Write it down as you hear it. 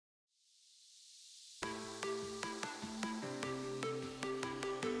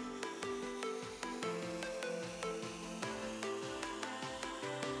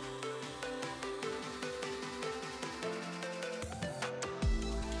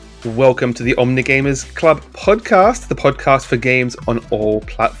Welcome to the Omnigamers Club podcast, the podcast for games on all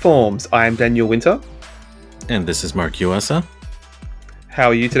platforms. I am Daniel Winter. And this is Mark Uasa. How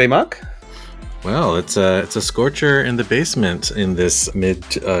are you today, Mark? Well, it's a scorcher in the basement in this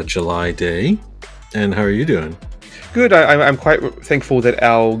mid-July day. And how are you doing? Good. I'm quite thankful that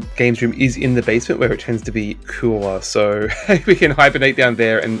our games room is in the basement where it tends to be cooler, so we can hibernate down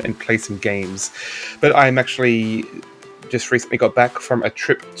there and play some games. But I'm actually just recently got back from a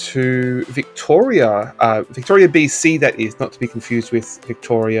trip to Victoria, BC, that is, not to be confused with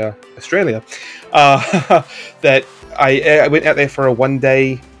Victoria, Australia. That I went out there for a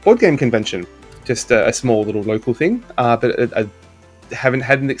one-day board game convention, just a small little local thing, but I haven't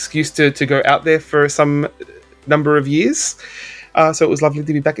had an excuse to go out there for some number of years. So it was lovely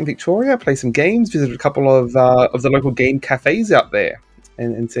to be back in Victoria, play some games, visit a couple of the local game cafes out there,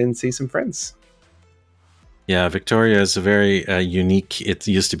 and see some friends. Yeah, Victoria is a very unique. It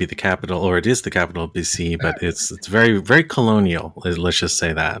used to be the capital, or it is the capital of BC, but it's very, very colonial. Let's just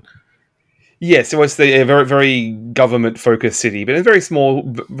say that. Yes, it was a very, very government-focused city, but a very small,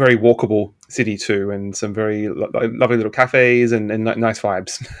 very walkable city too, and some very lovely little cafes and nice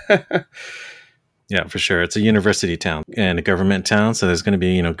vibes. Yeah, for sure. It's a university town and a government town, so there's going to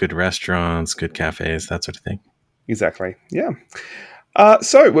be good restaurants, good cafes, that sort of thing. Exactly. Yeah.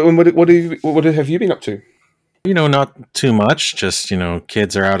 So, what have you been up to? Not too much. Just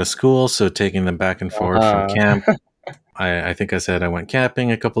kids are out of school, so taking them back and forth from camp. I think I said I went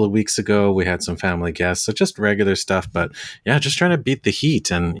camping a couple of weeks ago. We had some family guests, so just regular stuff. But yeah, just trying to beat the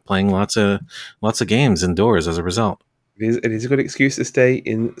heat and playing lots of games indoors as a result. It is a good excuse to stay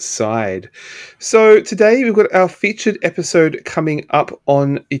inside. So today we've got our featured episode coming up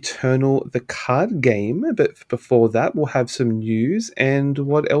on Eternal the card game. But before that, we'll have some news and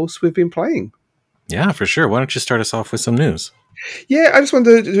what else we've been playing. Yeah, for sure. Why don't you start us off with some news? Yeah, I just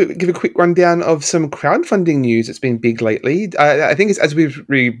wanted to give a quick rundown of some crowdfunding news that's been big lately. I think as we're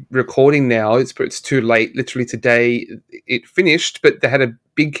recording now, it's too late. Literally today it finished, but they had a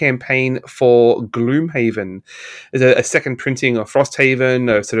big campaign for Gloomhaven. There's a second printing of Frosthaven,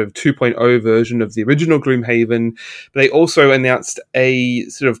 a sort of 2.0 version of the original Gloomhaven. But they also announced a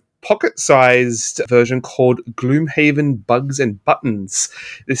sort of pocket-sized version called Gloomhaven Bugs and Buttons.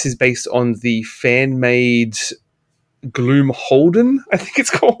 This is based on the fan-made Gloomholden, I think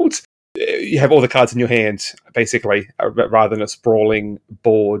it's called. You have all the cards in your hand, basically, rather than a sprawling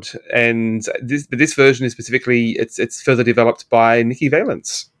board. And this version is specifically, it's further developed by Nikki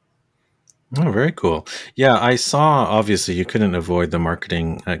Valence. Oh, very cool. Yeah, I saw, obviously, you couldn't avoid the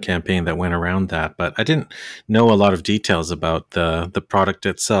marketing campaign that went around that, but I didn't know a lot of details about the product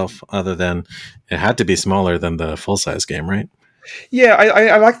itself, other than it had to be smaller than the full-size game, right? Yeah,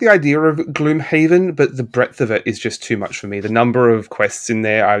 I like the idea of Gloomhaven, but the breadth of it is just too much for me. The number of quests in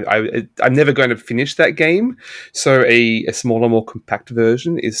there, I'm never going to finish that game, so a smaller, more compact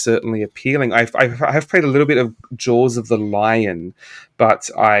version is certainly appealing. I have played a little bit of Jaws of the Lion, but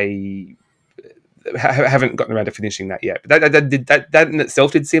I haven't gotten around to finishing that yet. But that in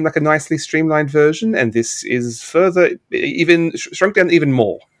itself did seem like a nicely streamlined version, and this is further, even shrunk down even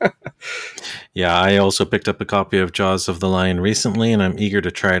more. Yeah, I also picked up a copy of Jaws of the Lion recently, and I'm eager to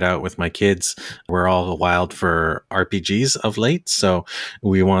try it out with my kids. We're all wild for RPGs of late, so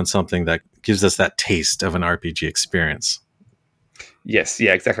we want something that gives us that taste of an RPG experience. Yes,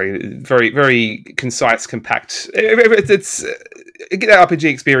 yeah, exactly. Very, very concise, compact. It's get that RPG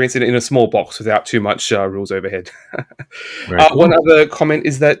experience in a small box without too much rules overhead. Cool. One other comment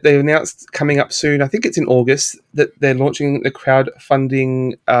is that they announced coming up soon, I think it's in August, that they're launching the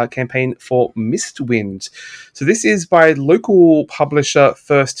crowdfunding campaign for Mistwind. So this is by local publisher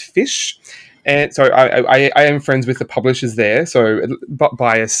First Fish. And so I am friends with the publishers there, so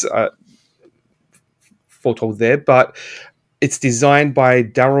bias foretold there, but it's designed by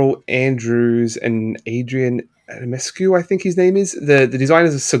Daryl Andrews and Adrian Mescu, I think his name is. The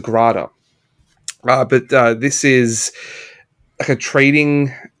designers of Sagrada. But this is like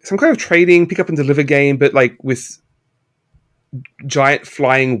some kind of trading, pick up and deliver game, but like with giant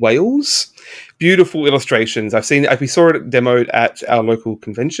flying whales. Beautiful illustrations. We saw it demoed at our local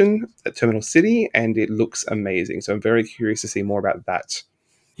convention at Terminal City, and it looks amazing. So I'm very curious to see more about that.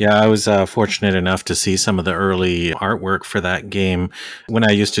 Yeah, I was fortunate enough to see some of the early artwork for that game. When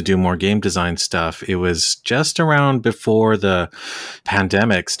I used to do more game design stuff, it was just around before the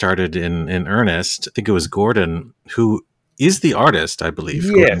pandemic started in earnest. I think it was Gordon, who is the artist, I believe.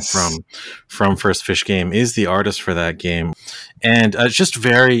 Yes. Gordon from First Fish Game is the artist for that game. And it's just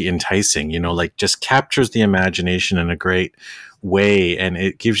very enticing, just captures the imagination in a great way, and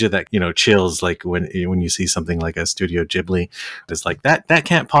it gives you that, chills, like when you see something like a Studio Ghibli. It's like that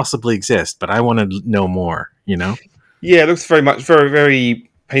can't possibly exist, but I want to know more. Yeah, it looks very, very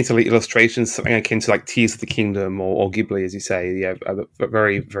painterly illustrations, something akin to like Tears of the Kingdom or Ghibli, as you say. Yeah, but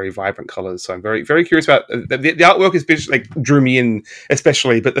very, very vibrant colors. So I'm very, very curious about the artwork. Is like drew me in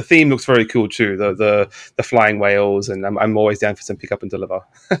especially, but the theme looks very cool too. The flying whales, and I'm always down for some pick up and deliver.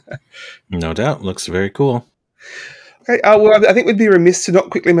 No doubt, looks very cool. Okay, well, I think we'd be remiss to not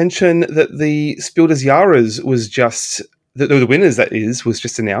quickly mention that the Spiel des Jahres was just the winners. That was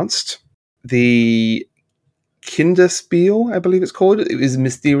just announced. The Kinderspiel, I believe it's called. It was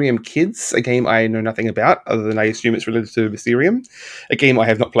Mysterium Kids, a game I know nothing about, other than I assume it's related to Mysterium, a game I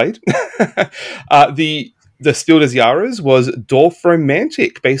have not played. The Spiel des Jahres was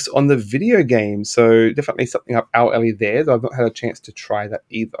Dorfromantik, based on the video game, so definitely something up our alley there, though I've not had a chance to try that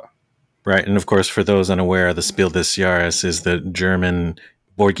either. Right, and of course, for those unaware, the Spiel des Jahres is the German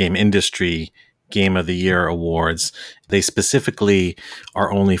board game industry Game of the Year awards. They specifically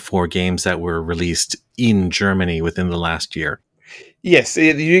are only for games that were released in Germany within the last year. Yes,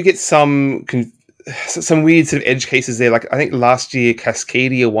 you get some weird sort of edge cases there. Like I think last year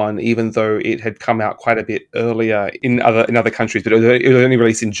Cascadia won, even though it had come out quite a bit earlier in other countries, but it was only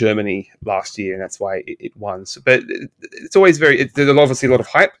released in Germany last year, and that's why it won. So, but it's always there's obviously a lot of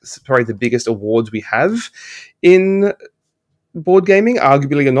hype. It's probably the biggest awards we have in board gaming,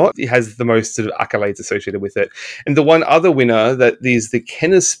 arguably or not. It has the most sort of accolades associated with it. And the one other winner that is the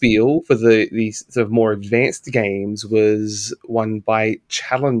Kennerspiel for the sort of more advanced games was won by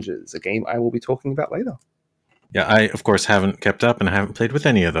Challengers, a game I will be talking about later. Yeah, I of course haven't kept up and I haven't played with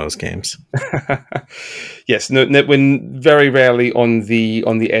any of those games. Yes, we're very rarely on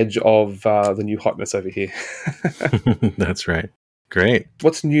the edge of the new hotness over here. That's right. Great.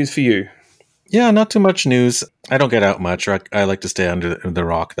 What's news for you? Yeah, not too much news. I don't get out much. I like to stay under the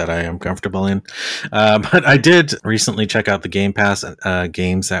rock that I am comfortable in. But I did recently check out the Game Pass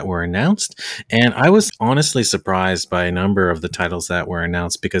games that were announced, and I was honestly surprised by a number of the titles that were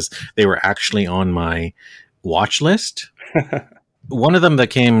announced because they were actually on my watch list. One of them that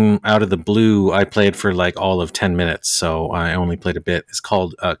came out of the blue, I played for like all of 10 minutes, so I only played a bit. It's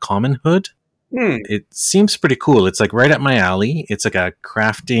called Commonhood. It seems pretty cool. It's like right up my alley. It's like a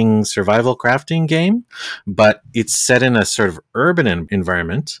survival crafting game, but it's set in a sort of urban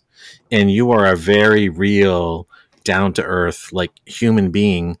environment, and you are a very real, down to earth, like human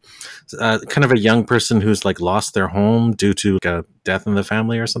being, kind of a young person who's like lost their home due to a death in the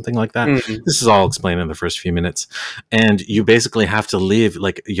family or something like that. Mm-hmm. This is all explained in the first few minutes, and you basically have to live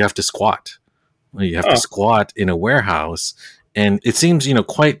like you have to squat. You have to squat in a warehouse, and it seems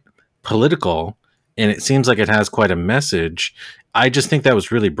quite political, and it seems like it has quite a message. I just think that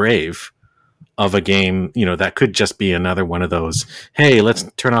was really brave of a game, that could just be another one of those, hey, let's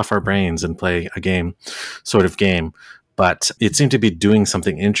turn off our brains and play a game sort of game. But it seemed to be doing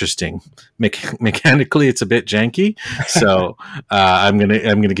something interesting. Mechanically, it's a bit janky, so I'm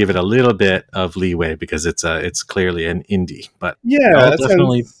gonna give it a little bit of leeway because it's clearly an indie. But yeah, I'll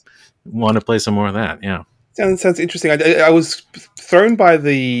definitely want to play some more of that. Yeah. Sounds interesting. I was thrown by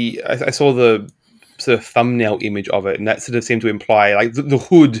I saw the sort of thumbnail image of it, and that sort of seemed to imply like the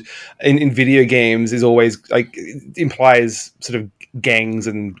hood in video games is always like implies sort of gangs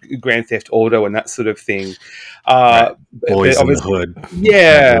and Grand Theft Auto and that sort of thing. Right. Boys in the hood.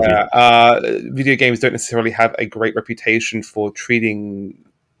 Yeah, video games don't necessarily have a great reputation for treating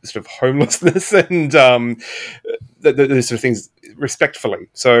sort of homelessness and those sort of things respectfully.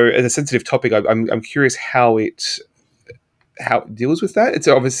 So, as a sensitive topic, I'm curious how it deals with that. It's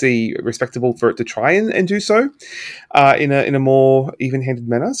obviously respectable for it to try and do so in a more even-handed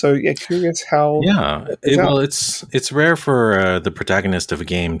manner. So, yeah, curious how. Yeah, it's rare for the protagonist of a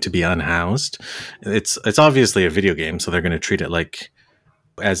game to be unhoused. It's obviously a video game, so they're going to treat it like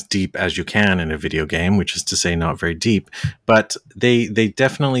as deep as you can in a video game, which is to say not very deep, but they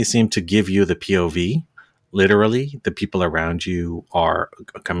definitely seem to give you the POV. Literally, the people around you are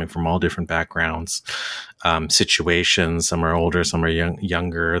coming from all different backgrounds, situations. Some are older, some are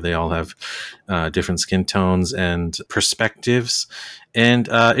younger. They all have different skin tones and perspectives, and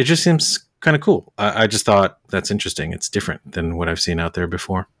it just seems kind of cool. I just thought that's interesting. It's different than what I've seen out there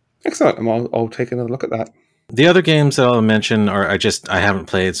before. Excellent. I'll take another look at that. The other games that I'll mention are I haven't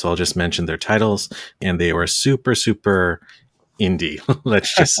played, so I'll just mention their titles, and they were super, super indie,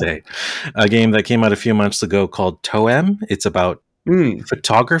 let's just say. A game that came out a few months ago called Toem. It's about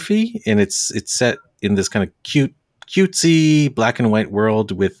photography, and it's set in this kind of cutesy black and white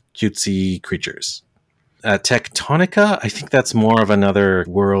world with cutesy creatures. Tectonica, I think that's more of another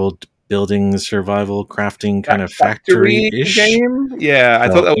world building, survival, crafting kind of Factory factory-ish. game? Yeah, I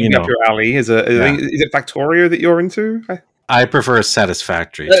thought So, that would be up your alley. Is yeah. it Factorio that you're into? I prefer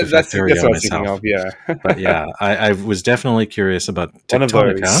Satisfactory to That's what Factorio I was thinking myself. of, yeah. But yeah, I was definitely curious about One of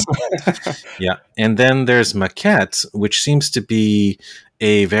those. Tectonica. Yeah. And then there's Maquette, which seems to be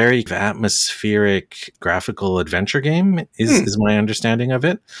a very atmospheric graphical adventure game, is my understanding of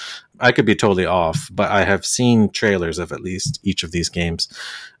it. I could be totally off, but I have seen trailers of at least each of these games.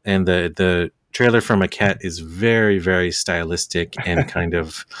 And the trailer for Maquette is very, very stylistic and kind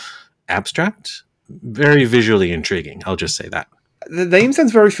of abstract, very visually intriguing. I'll just say that. The name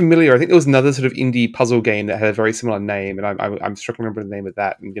sounds very familiar. I think there was another sort of indie puzzle game that had a very similar name, and I'm struggling to remember the name of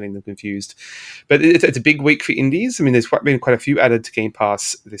that and getting them confused. But it's a big week for indies. I mean, there's been quite a few added to Game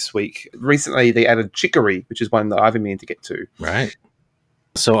Pass this week. Recently, they added Chicory, which is one that I've been meaning to get to. Right.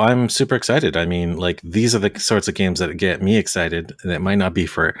 So I'm super excited. I mean, like, these are the sorts of games that get me excited. That might not be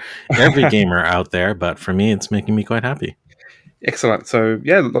for every gamer out there, but for me, it's making me quite happy. Excellent. So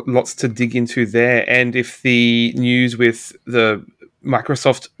yeah, lots to dig into there. And if the news with the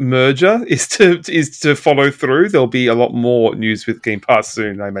Microsoft merger is to follow through, there'll be a lot more news with Game Pass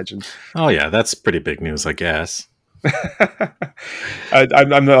soon, I imagine. Oh yeah, that's pretty big news, I guess.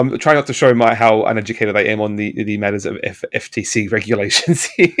 I'm trying not to show how uneducated I am on the matters of FTC regulations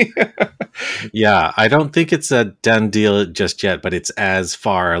here. Yeah, I don't think it's a done deal just yet, but it's as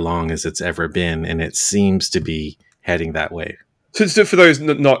far along as it's ever been, and it seems to be heading that way. So for those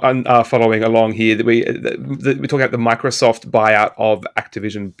not following along here, we're talking about the Microsoft buyout of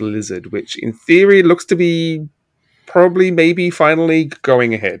Activision Blizzard, which in theory looks to be probably maybe finally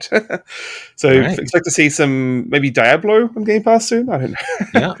going ahead. So expect to see some maybe Diablo on Game Pass soon. I don't know.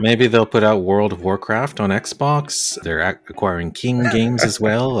 Yeah, maybe they'll put out World of Warcraft on Xbox. They're acquiring King Games as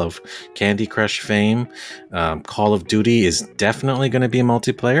well, of Candy Crush fame. Call of Duty is definitely going to be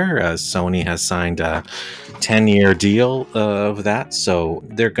multiplayer, as Sony has signed a 10-year deal of that. So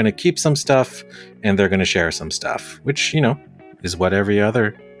they're going to keep some stuff and they're going to share some stuff, which, is what every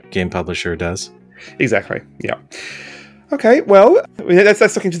other game publisher does. Exactly. Yeah. Okay. Well, let's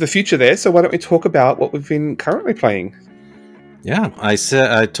look into the future there. So why don't we talk about what we've been currently playing? Yeah,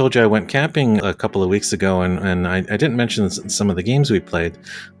 I told you I went camping a couple of weeks ago, and I didn't mention some of the games we played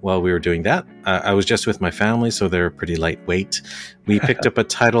while we were doing that. I was just with my family, so they're pretty lightweight. We picked up a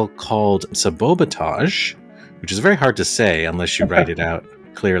title called Sabotage, which is very hard to say unless you write it out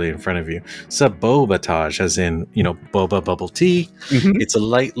clearly in front of you. Sabotage, as in, boba bubble tea. Mm-hmm. It's a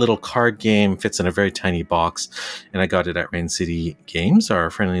light little card game, fits in a very tiny box, and I got it at Rain City Games,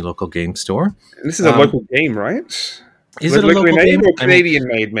 our friendly local game store. And this is a local game, right? Is it a local game? Or Canadian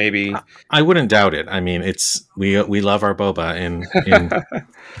made, maybe? I wouldn't doubt it. I mean, we love our boba in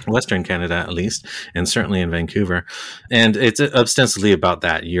Western Canada, at least, and certainly in Vancouver. And it's ostensibly about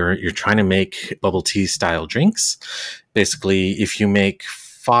that. You're trying to make bubble tea style drinks. Basically, if you make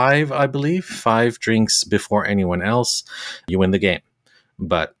five drinks before anyone else, you win the game.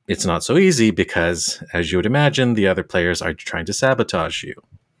 But it's not so easy because, as you would imagine, the other players are trying to sabotage you.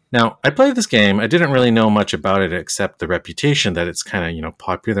 Now, I played this game. I didn't really know much about it except the reputation that it's kind of,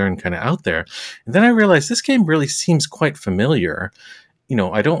 popular and kind of out there. And then I realized this game really seems quite familiar.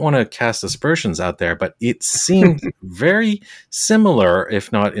 I don't want to cast aspersions out there, but it seemed very similar, if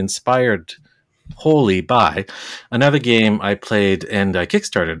not inspired wholly by another game I played and I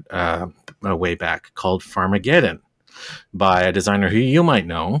kickstarted way back called Farmageddon by a designer who you might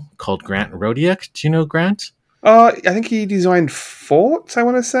know called Grant Rodiak. Do you know Grant? I think he designed Fort, I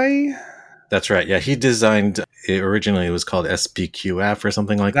want to say. That's right. Yeah, he designed it. Originally, it was called SPQF or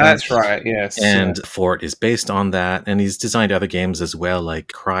something like that. That's right, yes. And Fort is based on that. And he's designed other games as well, like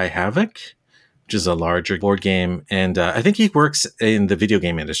Cry Havoc, which is a larger board game. And I think he works in the video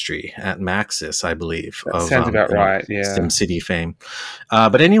game industry at Maxis, I believe. That sounds about right, yeah. SimCity fame.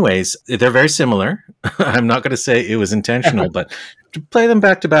 But anyways, they're very similar. I'm not going to say it was intentional, but play them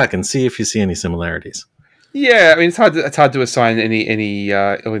back to back and see if you see any similarities. Yeah, I mean, it's hard to assign any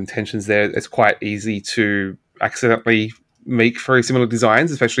ill intentions there. It's quite easy to accidentally make very similar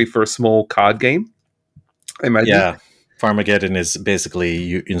designs, especially for a small card game, I imagine. Yeah. Farmageddon is basically,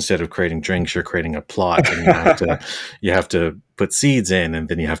 you, instead of creating drinks, you're creating a plot, and you have to put seeds in, and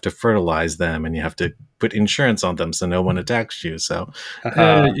then you have to fertilize them, and you have to put insurance on them so no one attacks you. So,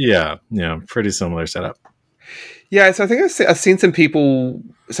 yeah, pretty similar setup. Yeah, so I think I've seen some people,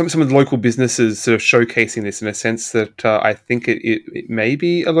 some of the local businesses sort of showcasing this in a sense that I think it may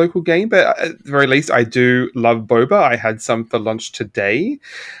be a local game, but at the very least, I do love boba. I had some for lunch today.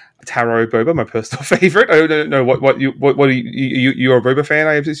 Taro boba, my personal favorite. I don't know what you're a boba fan,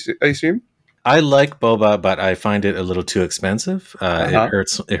 I assume. I like boba, but I find it a little too expensive. It Uh-huh.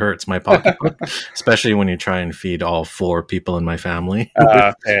 hurts. It hurts my pocketbook, especially when you try and feed all 4 people in my family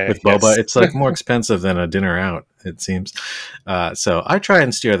with boba. Yes. It's like more expensive than a dinner out. It seems. So I try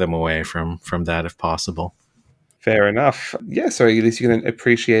and steer them away from that if possible. Fair enough. Yeah, so at least you can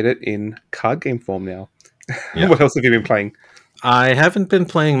appreciate it in card game form now. Yeah. What else have you been playing? I haven't been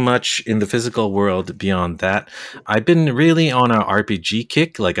playing much in the physical world beyond that. I've been really on a RPG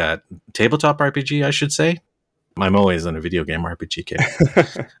kick, like a tabletop RPG, I should say. I'm always on a video game RPG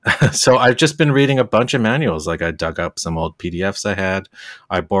kick. So I've just been reading a bunch of manuals. Like I dug up some old PDFs I had.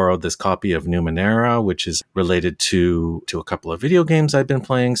 I borrowed this copy of Numenera, which is related to a couple of video games I've been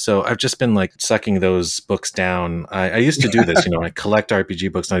playing. So I've just been like sucking those books down. I used to do this, I collect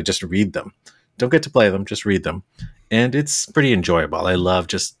RPG books and I just read them. Don't get to play them, just read them. And it's pretty enjoyable. I love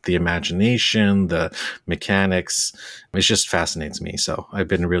just the imagination, the mechanics. It just fascinates me. So I've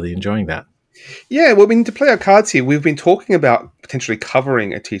been really enjoying that. Yeah, well, I mean, to play our cards here, we've been talking about potentially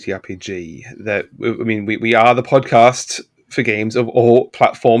covering a TTRPG. We are the podcast for games of all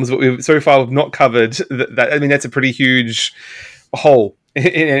platforms, but we've so far we've not covered that. I mean, that's a pretty huge hole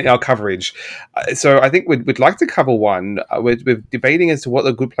in our coverage. So I think we'd like to cover one. We're debating as to what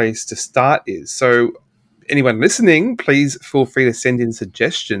a good place to start is. So anyone listening, please feel free to send in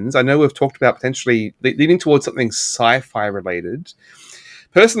suggestions. I know we've talked about potentially leaning towards something sci-fi related.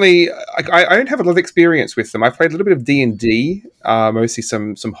 Personally, I don't have a lot of experience with them. I've played a little bit of D&D, mostly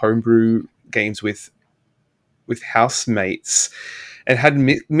some homebrew games with housemates, and had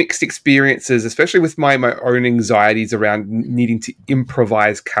mixed experiences, especially with my own anxieties around needing to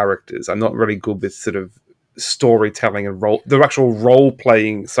improvise characters. I'm not really good with sort of storytelling and the actual role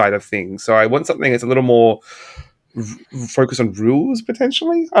playing side of things. So I want something that's a little more focused on rules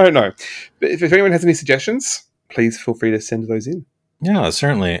potentially. I don't know, but if anyone has any suggestions, please feel free to send those in. Yeah,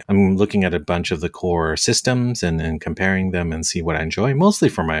 certainly. I'm looking at a bunch of the core systems and comparing them and see what I enjoy, mostly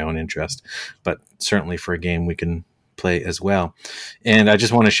for my own interest, but certainly for a game we can play as well. And I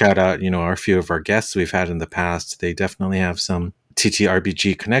just want to shout out, a few of our guests we've had in the past. They definitely have some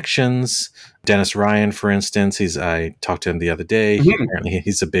TTRPG connections. Dennis Ryan, for instance, I talked to him the other day. Apparently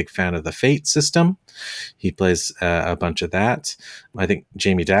he's a big fan of the Fate system. He plays a bunch of that. I think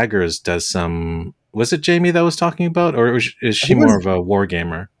Jamie Daggers does some. Was it Jamie that was talking about, or is she more of a war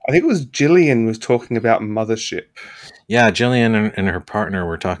gamer? I think it was Jillian was talking about Mothership. Yeah, Jillian and her partner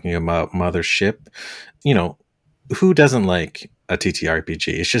were talking about Mothership. Who doesn't like a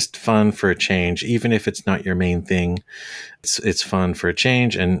TTRPG? It's just fun for a change, even if it's not your main thing. It's fun for a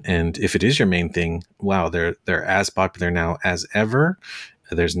change, and if it is your main thing, wow, they're as popular now as ever.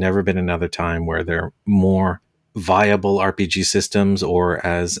 There's never been another time where they're more viable RPG systems or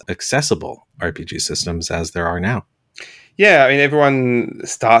as accessible RPG systems as there are now. Yeah, I mean, everyone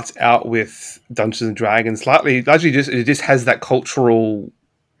starts out with Dungeons and Dragons. Largely, it just has that cultural,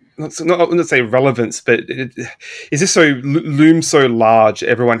 not say relevance, but it's just so looms so large.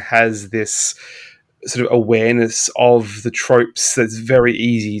 Everyone has this sort of awareness of the tropes that's very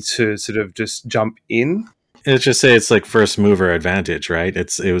easy to sort of just jump in. Let's just say it's like first mover advantage, right?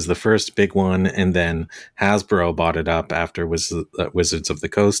 It was the first big one, and then Hasbro bought it up after Wizards of the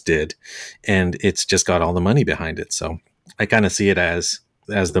Coast did, and it's just got all the money behind it. So I kind of see it as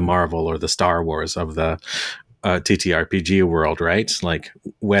the Marvel or the Star Wars of the TTRPG world, right? Like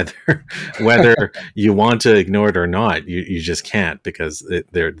whether you want to ignore it or not, you just can't because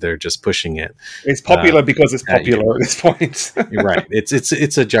they're just pushing it. It's popular because it's popular at this point. You're right.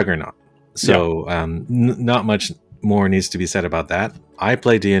 It's a juggernaut. So not much more needs to be said about that. I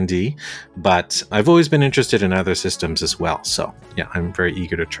play D&D, but I've always been interested in other systems as well. So yeah, I'm very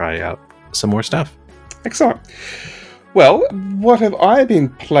eager to try out some more stuff. Excellent. Well, what have I been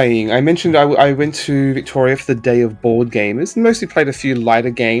playing? I mentioned I went to Victoria for the Day of Board Gamers and mostly played a few lighter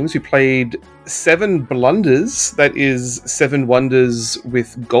games. We played 7 Blunders, that is 7 Wonders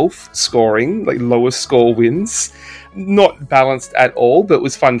with golf scoring, like lowest score wins. Not balanced at all, but it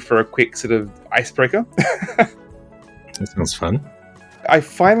was fun for a quick sort of icebreaker. That sounds fun. I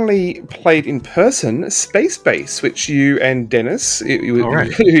finally played in person Space Base, which you and Dennis,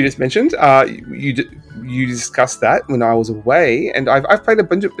 who just mentioned, you discussed that when I was away, and I've played a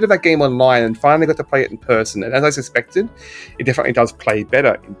bit of that game online and finally got to play it in person. And as I suspected, it definitely does play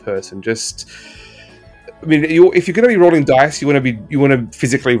better in person. I mean, if you're going to be rolling dice, you want to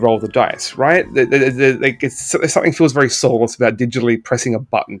physically roll the dice, right? Something feels very soulless about digitally pressing a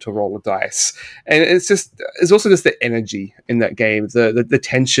button to roll a dice, and it's also just the energy in that game, the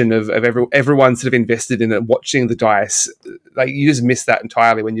tension of everyone sort of invested in it, watching the dice. Like you just miss that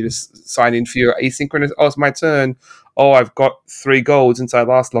entirely when you just sign in for your asynchronous. Oh, it's my turn. oh, I've got 3 gold since I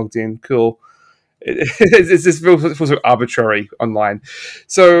last logged in. Cool. It's just feels sort of arbitrary online.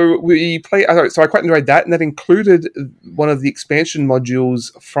 So we play. So I quite enjoyed that, and that included one of the expansion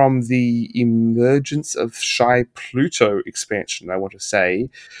modules from the Emergence of Shy Pluto expansion. I want to say,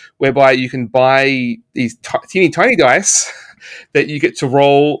 whereby you can buy these teeny tiny dice that you get to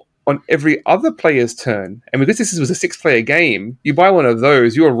roll on every other player's turn. And because this was a 6-player game, you buy one of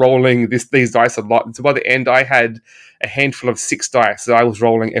those, you are rolling these dice a lot. And so by the end, I had a handful of 6 dice that I was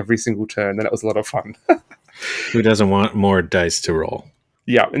rolling every single turn, and it was a lot of fun. Who doesn't want more dice to roll?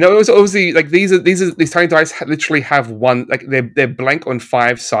 Yeah, and it was obviously like these tiny dice literally have one, like they're blank on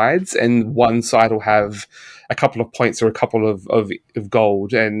 5 sides, and one side will have a couple of points or a couple of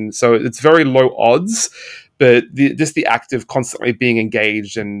gold, and so it's very low odds, but just the act of constantly being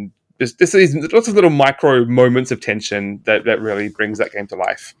engaged and just these lots of little micro moments of tension that really brings that game to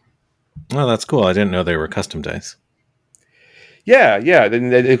life. Oh, that's cool. I didn't know they were custom dice. Yeah. Then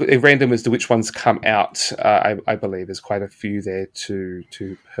they're random as to which ones come out. I believe there's quite a few there to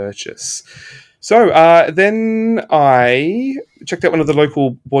purchase. So then I checked out one of the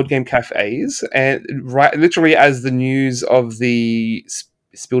local board game cafes, and literally as the news of the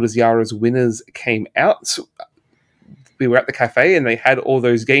Spiel des Jahres winners came out, we were at the cafe and they had all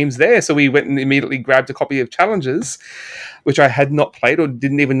those games there. So we went and immediately grabbed a copy of Challenges, which I had not played or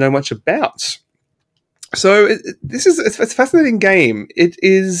didn't even know much about. So it's a fascinating game. It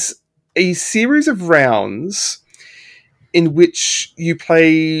is a series of rounds in which you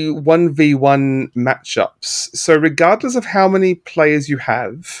play 1v1 matchups. So regardless of how many players you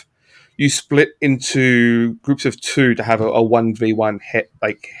have, you split into groups of 2 to have a 1v1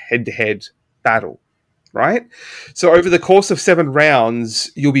 head-to-head battle, right? So over the course of 7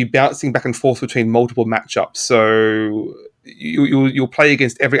 rounds, you'll be bouncing back and forth between multiple matchups. So you'll play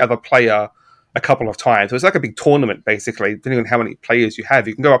against every other player a couple of times. So it's like a big tournament, basically, depending on how many players you have.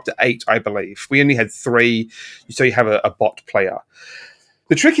 You can go up to 8, I believe. We only had 3, so you have a bot player.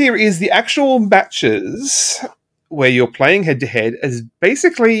 The trick here is the actual matches where you're playing head-to-head is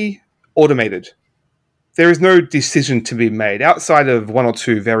basically automated. There is no decision to be made. Outside of 1 or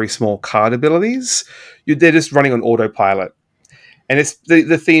 2 very small card abilities, they're just running on autopilot. And it's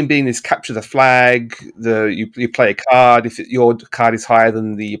the theme being is capture the flag. You play a card. If your card is higher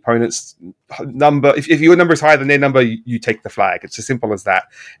than the opponent's number, if your number is higher than their number, you take the flag. It's as simple as that.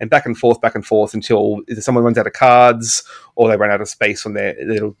 And back and forth until either someone runs out of cards or they run out of space on their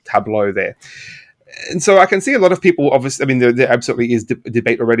little tableau there. And so I can see a lot of people, obviously, I mean, there absolutely is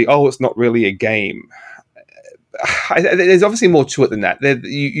debate already. Oh, it's not really a game. There's obviously more to it than that.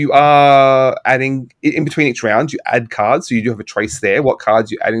 You are adding in between each round. You add cards, so you do have a choice there. What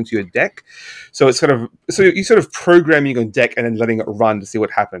cards you're adding to your deck? So it's you're sort of programming your deck and then letting it run to see what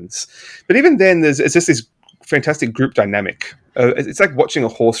happens. But even then, it's just this fantastic group dynamic. It's like watching a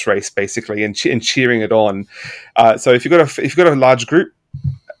horse race basically and cheering it on. So if you've got a large group,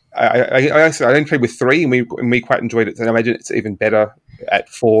 I only played with 3 and we quite enjoyed it. And I imagine it's even better at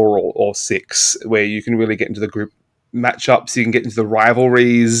 4 or 6, where you can really get into the group matchups. You can get into the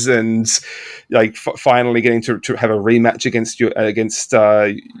rivalries and like finally getting to have a rematch against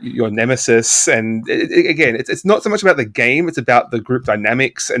your nemesis. And again, it's not so much about the game; it's about the group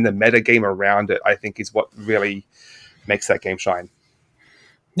dynamics and the meta game around it. I think is what really makes that game shine.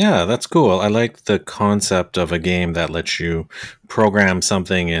 Yeah, that's cool. I like the concept of a game that lets you program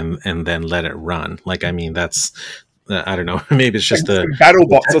something and then let it run. Like, I mean, that's I don't know. Maybe it's just like battle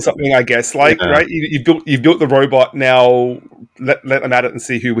bots or something. I guess, right? You built the robot. Now let them at it and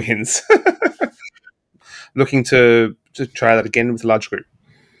see who wins. Looking to try that again with a large group.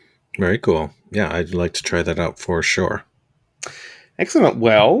 Very cool. Yeah, I'd like to try that out for sure. Excellent.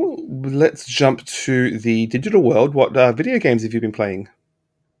 Well, let's jump to the digital world. What video games have you been playing?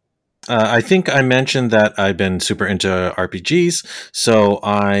 I think I mentioned that I've been super into RPGs, so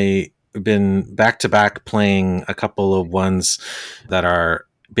I've been back to back playing a couple of ones that are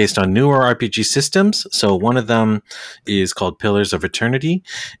based on newer RPG systems. So one of them is called Pillars of Eternity,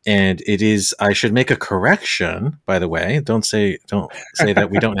 and it is. I should make a correction, by the way. Don't say that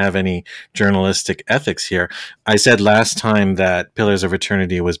we don't have any journalistic ethics here. I said last time that Pillars of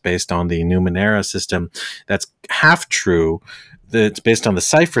Eternity was based on the Numenera system. That's half true. It's based on the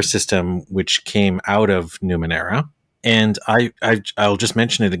Cypher system, which came out of Numenera. And I'll just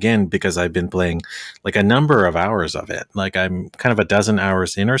mention it again because I've been playing like a number of hours of it. Like I'm kind of a dozen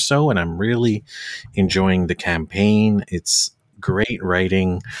hours in or so, and I'm really enjoying the campaign. It's great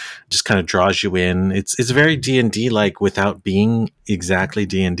writing, just kind of draws you in. It's very D&D like without being exactly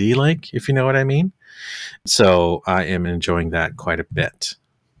D&D like, if you know what I mean. So I am enjoying that quite a bit.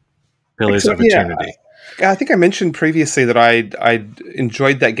 Pillars of Eternity. I think I mentioned previously that I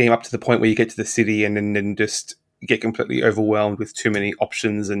enjoyed that game up to the point where you get to the city and then just get completely overwhelmed with too many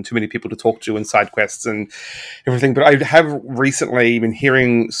options and too many people to talk to and side quests and everything. But I have recently been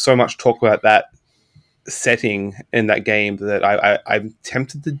hearing so much talk about that setting in that game that I'm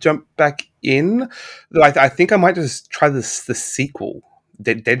tempted to jump back in. Though I think I might just try the sequel,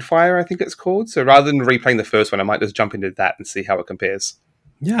 Deadfire, I think it's called. So rather than replaying the first one, I might just jump into that and see how it compares.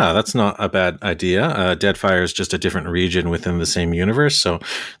 Yeah, that's not a bad idea. Deadfire is just a different region within the same universe, so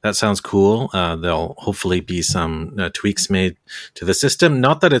that sounds cool. There'll hopefully be some tweaks made to the system.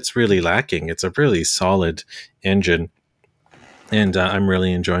 Not that it's really lacking; it's a really solid engine, and I'm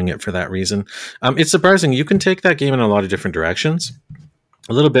really enjoying it for that reason. It's surprising you can take that game in a lot of different directions.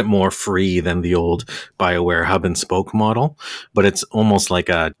 A little bit more free than the old BioWare hub and spoke model, but it's almost like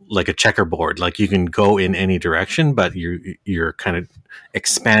a checkerboard. Like you can go in any direction, but you're kind of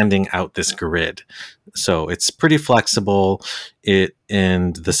expanding out this grid. So it's pretty flexible.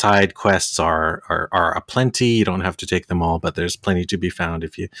 And the side quests are aplenty. You don't have to take them all, but there's plenty to be found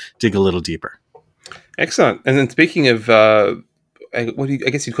if you dig a little deeper. Excellent. And then speaking of what do you,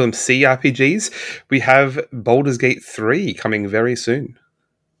 I guess you'd call them CRPGs, we have Baldur's Gate 3 coming very soon.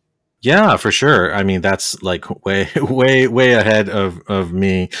 Yeah, for sure. I mean, that's like way ahead of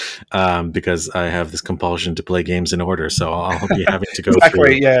me because I have this compulsion to play games in order. So I'll be having to go exactly.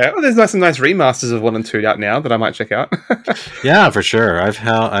 through. Yeah. Well, there's some nice remasters of 1 and 2 out now that I might check out. Yeah, for sure. I've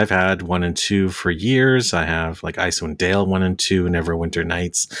had 1 and 2 for years. I have like Icewind Dale 1 and 2, Neverwinter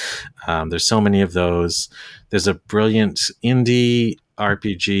Nights. There's so many of those. There's a brilliant indie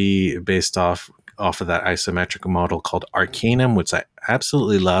RPG based off of that isometric model called Arcanum, which I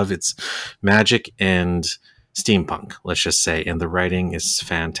absolutely love. It's magic and steampunk, let's just say, and the writing is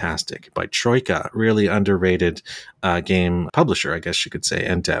fantastic by Troika, really underrated game publisher, I guess you could say,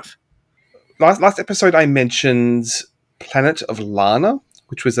 and dev. Last episode, I mentioned Planet of Lana,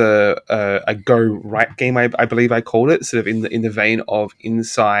 which was a go right game, I believe I called it, sort of in the vein of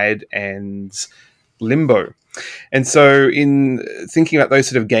Inside and Limbo. And so, in thinking about those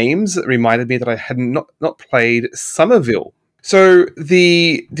sort of games, it reminded me that I had not played Somerville. So,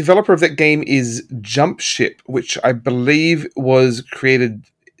 the developer of that game is Jumpship, which I believe was created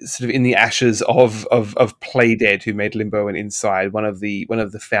sort of in the ashes of Playdead, who made Limbo and Inside. One of the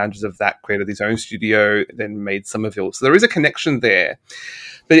founders of that created his own studio, then made Somerville. So there is a connection there.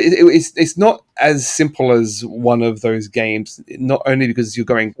 But it's not as simple as one of those games, not only because you're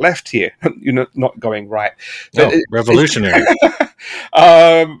going left here, you're not going right. But revolutionary.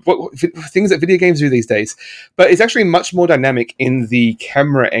 Things that video games do these days. But it's actually much more dynamic in the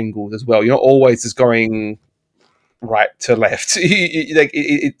camera angles as well. You're not always just going right to left.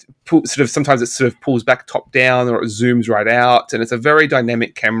 Sometimes it sort of pulls back top down, or it zooms right out, and it's a very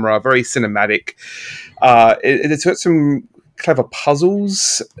dynamic camera, very cinematic. It's got some clever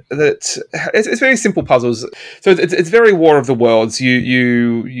puzzles that it's very simple puzzles. So it's very War of the Worlds.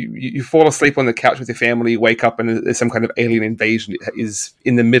 You fall asleep on the couch with your family, wake up, and there's some kind of alien invasion is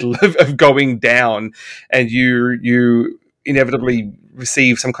in the middle of going down, and you inevitably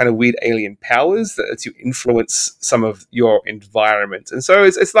receive some kind of weird alien powers that lets you influence some of your environment. And so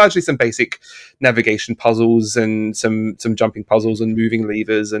it's largely some basic navigation puzzles and some jumping puzzles and moving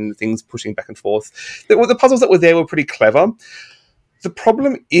levers and things pushing back and forth. The puzzles that were there were pretty clever. The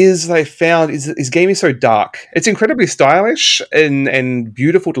problem is that I found is that this game is so dark. It's incredibly stylish and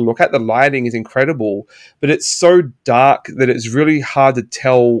beautiful to look at. The lighting is incredible, but it's so dark that it's really hard to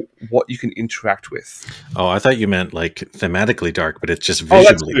tell what you can interact with. Oh, I thought you meant like thematically dark, but it's just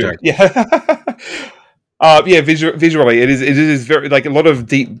visually dark. Yeah. Visually, it is very like a lot of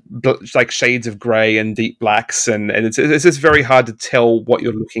deep like shades of grey and deep blacks, and it's just very hard to tell what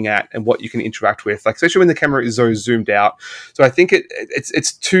you're looking at and what you can interact with, like especially when the camera is so zoomed out. So I think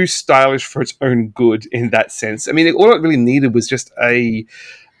it's too stylish for its own good in that sense. I mean, all it really needed was just a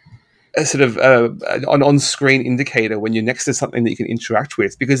sort of an on-screen indicator when you're next to something that you can interact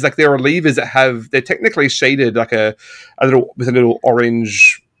with, because like there are levers that they're technically shaded like a little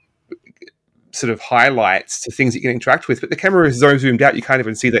orange sort of highlights to things that you can interact with, but the camera is so zoomed out you can't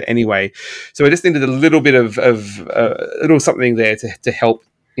even see that anyway. So I just needed a little bit of a little something there to help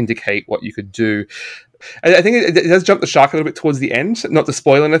indicate what you could do. I think it does jump the shark a little bit towards the end, not to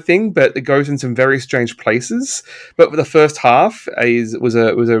spoil anything, but it goes in some very strange places. But for the first half was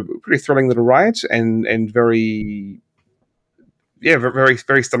a pretty thrilling little ride and very very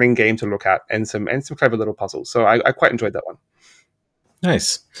very stunning game to look at, and some clever little puzzles. So I quite enjoyed that one.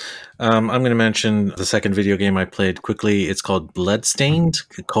 Nice. I'm going to mention the second video game I played quickly. It's called Bloodstained: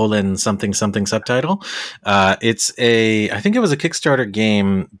 something something subtitle. I think it was a Kickstarter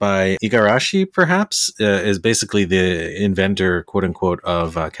game by Igarashi, perhaps, is basically the inventor, quote unquote,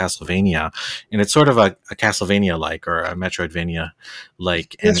 of Castlevania. And it's sort of a Castlevania-like or a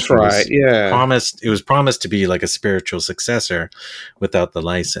Metroidvania-like. And That's right. Yeah. it was promised to be like a spiritual successor without the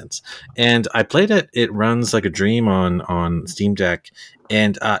license. And I played it. It runs like a dream on Steam Deck.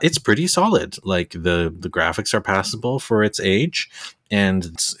 And it's pretty solid. Like the graphics are passable for its age, and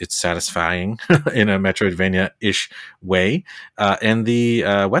it's satisfying in a Metroidvania-ish way. And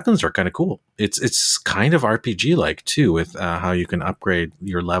the weapons are kind of cool. It's kind of RPG-like too, with how you can upgrade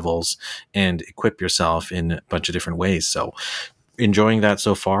your levels and equip yourself in a bunch of different ways. So enjoying that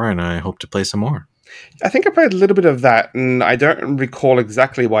so far, and I hope to play some more. I think I played a little bit of that, and I don't recall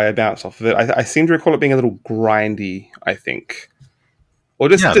exactly why I bounced off of it. I seem to recall it being a little grindy, I think. Or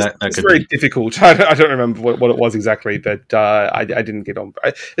just that could very be difficult. I don't remember what it was exactly, but I didn't get on.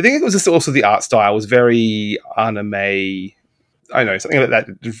 I think it was just also the art style was very anime. I don't know, something like that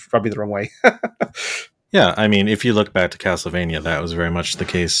just rubbed me the wrong way. Yeah, I mean, if you look back to Castlevania, that was very much the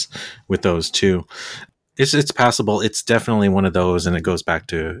case with those two. It's passable. It's definitely one of those, and it goes back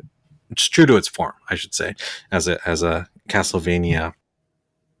to it's true to its form, I should say, as a Castlevania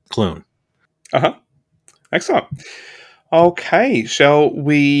clone. Uh-huh. Excellent. Okay, shall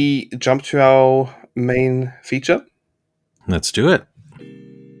we jump to our main feature? Let's do it.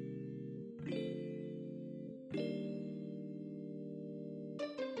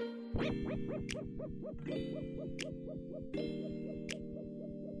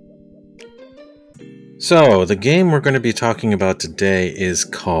 So, the game we're going to be talking about today is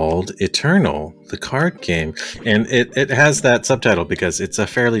called Eternal, the card game. And it has that subtitle because it's a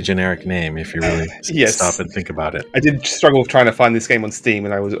fairly generic name if you really Yes. stop and think about it. I did struggle trying to find this game on Steam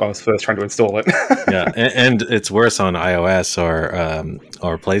when I was first trying to install it. Yeah, and it's worse on iOS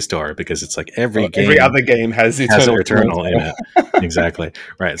or Play Store because it's like every other game has Eternal in it. Exactly.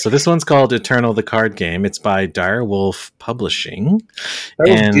 Right. So this one's called Eternal, the card game. It's by Direwolf Publishing.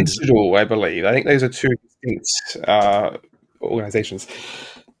 And digital, I believe. I think those are two distinct organizations.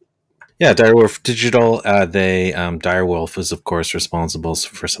 Yeah, Direwolf Digital. Direwolf is, of course, responsible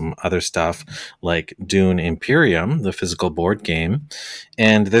for some other stuff like Dune Imperium, the physical board game,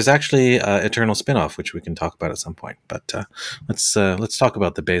 and there's actually Eternal spinoff, which we can talk about at some point. But let's talk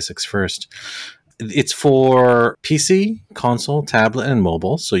about the basics first. It's for PC, console, tablet, and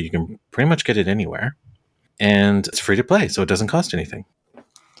mobile, so you can pretty much get it anywhere, and it's free to play, so it doesn't cost anything.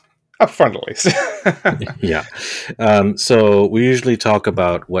 Upfront, at least. Yeah. So we usually talk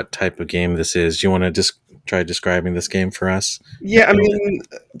about what type of game this is. Do you want to just try describing this game for us? Yeah, I mean,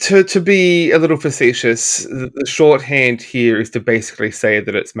 to be a little facetious, the shorthand here is to basically say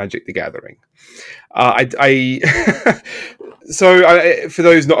that it's Magic the Gathering. For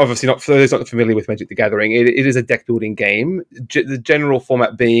those not familiar with Magic the Gathering, it is a deck building game. The general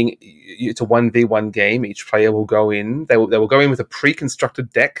format being it's a 1v1 game. Each player will go in. They will go in with a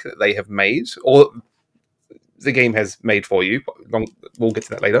pre-constructed deck that they have made, or the game has made for you. We'll get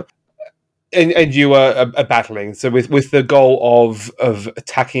to that later. And you are battling. So with the goal of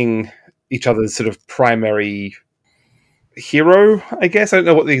attacking each other's sort of primary hero, I guess. I don't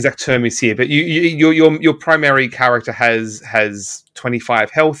know what the exact term is here, but your primary character has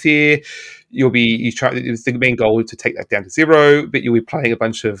 25 health here. The main goal is to take that down to 0, but you'll be playing a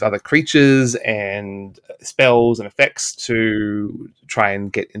bunch of other creatures and spells and effects to try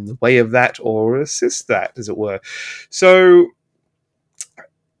and get in the way of that or assist that, as it were. So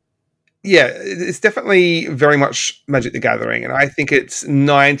yeah, it's definitely very much Magic the Gathering, and I think it's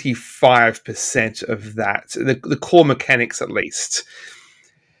 95% of that, the core mechanics at least,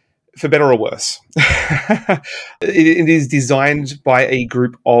 for better or worse. It is designed by a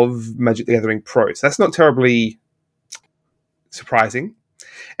group of Magic the Gathering pros. That's not terribly surprising.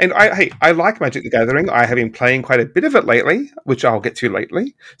 And I like Magic the Gathering. I have been playing quite a bit of it lately, which I'll get to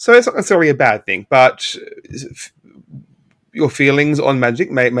lately. So it's not necessarily a bad thing, but your feelings on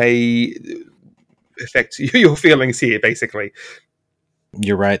Magic may affect your feelings here, basically.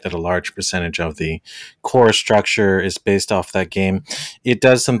 You're right that a large percentage of the core structure is based off that game. It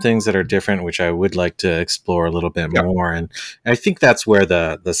does some things that are different, which I would like to explore a little bit more. And I think that's where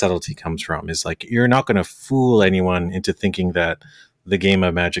the subtlety comes from, is like, you're not going to fool anyone into thinking that the game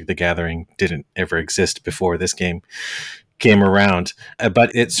of Magic the Gathering didn't ever exist before this game came around,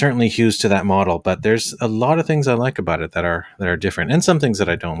 but it certainly hews to that model. But there's a lot of things I like about it that are different, and some things that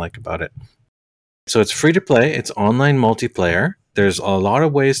I don't like about it. So it's free to play. It's online multiplayer. There's a lot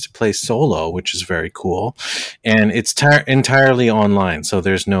of ways to play solo, which is very cool. And it's entirely online, so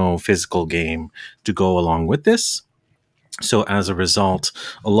there's no physical game to go along with this. So as a result,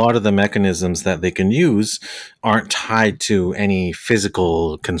 a lot of the mechanisms that they can use aren't tied to any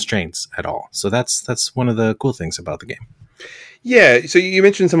physical constraints at all. So that's one of the cool things about the game. Yeah, so you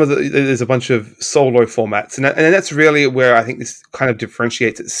mentioned there's a bunch of solo formats, and that's really where I think this kind of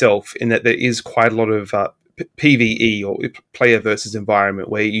differentiates itself, in that there is quite a lot of PvE, or player versus environment,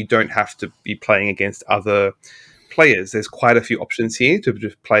 where you don't have to be playing against other players. There's quite a few options here to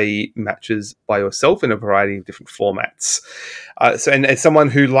just play matches by yourself in a variety of different formats. And as someone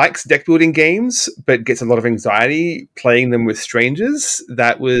who likes deck building games but gets a lot of anxiety playing them with strangers,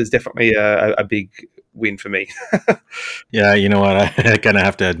 that was definitely a big win for me. Yeah, you know what? I kind of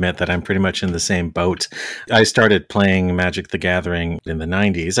have to admit that I'm pretty much in the same boat. I started playing Magic the Gathering in the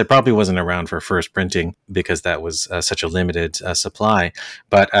 90s. I probably wasn't around for first printing because that was such a limited supply,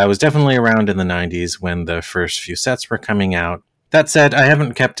 but I was definitely around in the 90s when the first few sets were coming out. That said, I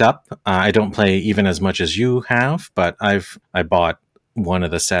haven't kept up. I don't play even as much as you have, but I bought one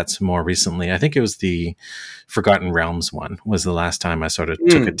of the sets more recently. I think it was the Forgotten Realms one was the last time I sort of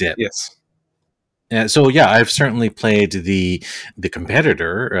took a dip. Yes. So yeah, I've certainly played the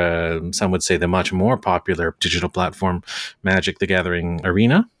competitor. Some would say the much more popular digital platform, Magic the Gathering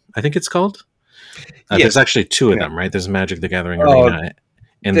Arena. I think it's called. Yes. There's actually two of them, right? There's Magic the Gathering Arena,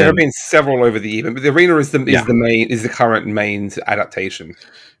 and there have been several over the year, but the Arena is the current main adaptation.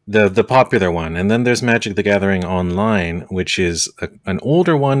 The popular one, and then there's Magic the Gathering Online, which is an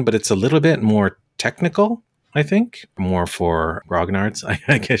older one, but it's a little bit more technical. I think more for grognards,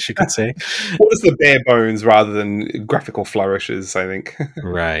 I guess you could say. What was the bare bones rather than graphical flourishes, I think.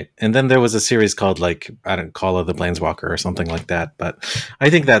 Right. And then there was a series called Call of the Planeswalker or something like that. But I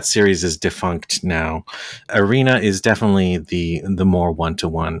think that series is defunct now. Arena is definitely the more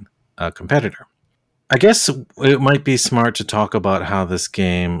one-to-one competitor. I guess it might be smart to talk about how this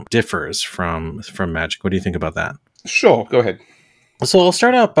game differs from Magic. What do you think about that? Sure, go ahead. So I'll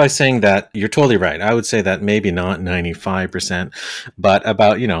start out by saying that you're totally right. I would say that maybe not 95%, but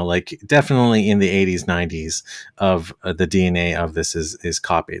about, definitely in the 80s, 90s of the DNA of this is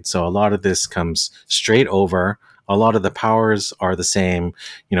copied. So a lot of this comes straight over. A lot of the powers are the same.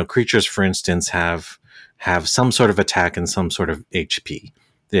 Creatures, for instance, have some sort of attack and some sort of HP.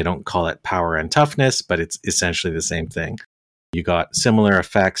 They don't call it power and toughness, but it's essentially the same thing. You got similar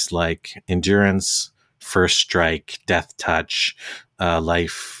effects like endurance, first strike, death touch,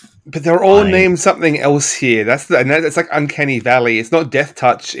 life. But they're all named something else here. That's like Uncanny Valley. It's not death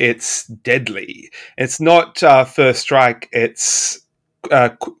touch. It's deadly. It's not first strike. It's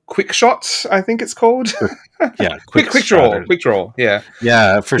quick shot, I think it's called. Yeah, quick draw.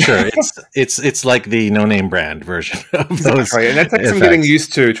 Yeah, for sure. It's like the no name brand version of those. Right, and that takes some getting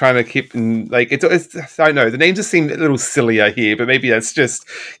used to. Trying to keep it's. I know the names just seem a little sillier here, but maybe that's just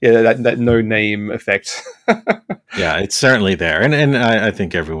that no name effect. Yeah, it's certainly there, and I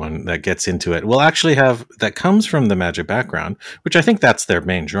think everyone that gets into it will actually have that comes from the Magic background, which I think that's their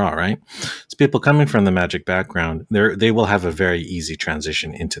main draw, right? It's people coming from the Magic background. They will have a very easy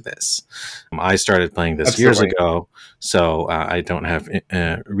transition into this. I started playing this years ago, so I don't have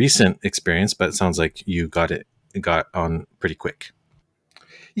recent experience, but it sounds like you got on pretty quick.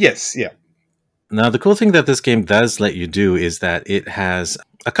 Yes, yeah. Now, the cool thing that this game does let you do is that it has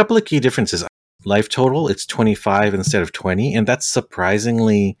a couple of key differences. Life total, it's 25 instead of 20, and that's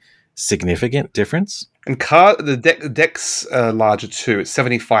surprisingly significant difference. And the deck's larger too. It's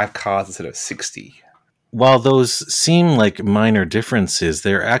 75 cards instead of 60. While those seem like minor differences,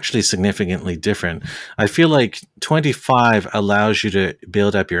 they're actually significantly different. I feel like 25 allows you to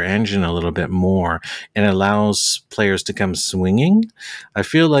build up your engine a little bit more and allows players to come swinging. I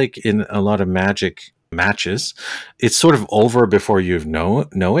feel like in a lot of Magic matches, it's sort of over before you know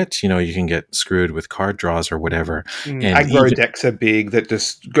it. You can get screwed with card draws or whatever. And aggro decks are big that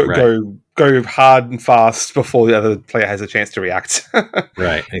just go hard and fast before the other player has a chance to react.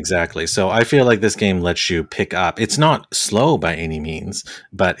 Right, exactly. So I feel like this game lets you pick up. It's not slow by any means,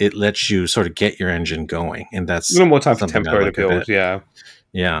 but it lets you sort of get your engine going, and that's a little more time for tempo to build.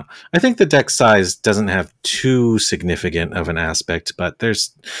 Yeah. I think the deck size doesn't have too significant of an aspect, but it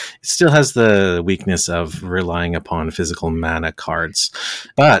still has the weakness of relying upon physical mana cards.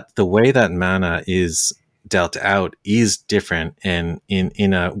 But the way that mana is dealt out is different and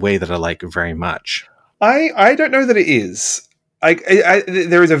in a way that I like very much. I don't know that it is.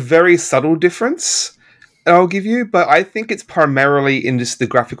 There is a very subtle difference I'll give you, but I think it's primarily in just the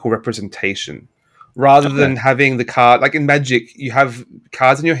graphical representation rather than having the card. Like in Magic, you have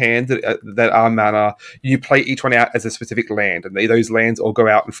cards in your hand that are mana. You play each one out as a specific land, and those lands all go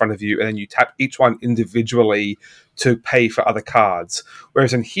out in front of you, and then you tap each one individually to pay for other cards.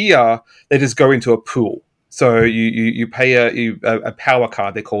 Whereas in here, they just go into a pool. So you pay a power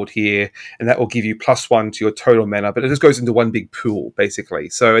card, they're called here, and that will give you +1 to your total mana, but it just goes into one big pool, basically.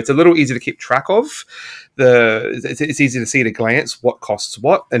 So it's a little easier to keep track of. It's easy to see at a glance what costs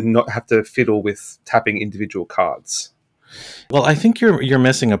what, and not have to fiddle with tapping individual cards. Well, I think you're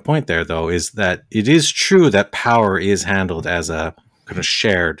missing a point there, though, is that it is true that power is handled as a kind of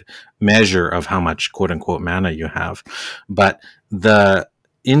shared measure of how much quote-unquote mana you have. But the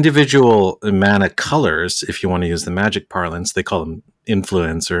individual mana colors, if you want to use the Magic parlance, they call them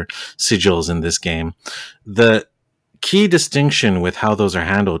influence or sigils in this game. The key distinction with how those are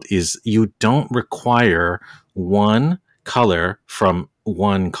handled is you don't require one color from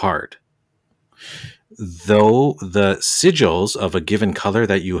one card. Though the sigils of a given color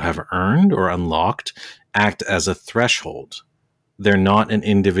that you have earned or unlocked act as a threshold. They're not an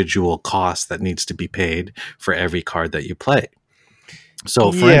individual cost that needs to be paid for every card that you play.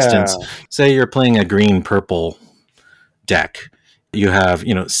 So, for instance, say you're playing a green-purple deck. You have,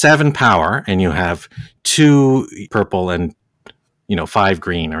 7 power, and you have 2 purple and, 5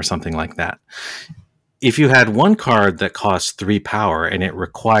 green or something like that. If you had one card that costs 3 power and it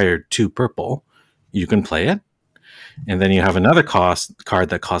required 2 purple, you can play it. And then you have another card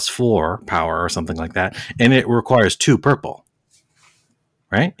that costs 4 power or something like that, and it requires 2 purple.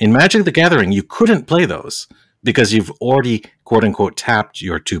 Right? In Magic the Gathering, you couldn't play those, because you've already, quote unquote, tapped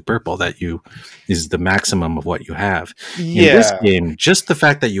your 2 purple that is the maximum of what you have. Yeah. In this game, just the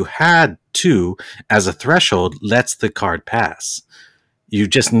fact that you had 2 as a threshold lets the card pass. You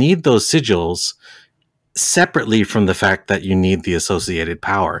just need those sigils separately from the fact that you need the associated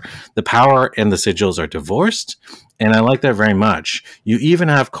power. The power and the sigils are divorced, and I like that very much. You even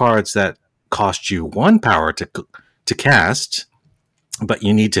have cards that cost you 1 power to cast, but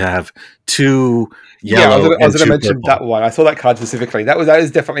you need to have 2 yellow. I was going to mention that one. I saw that card specifically. That is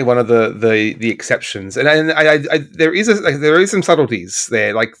definitely one of the exceptions, and there is some subtleties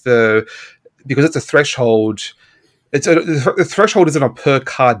there, because it's a threshold. The threshold is on a per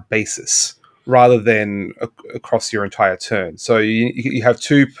card basis rather than across your entire turn. So you have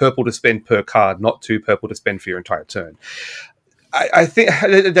 2 purple to spend per card, not 2 purple to spend for your entire turn. I think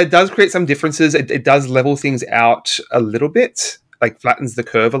that does create some differences. It does level things out a little bit, like flattens the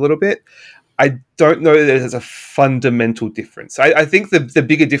curve a little bit. I don't know that there's a fundamental difference. I think the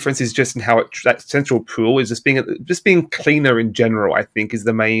bigger difference is just in how that central pool is just being cleaner in general, I think, is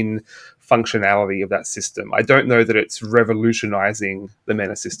the main functionality of that system. I don't know that it's revolutionizing the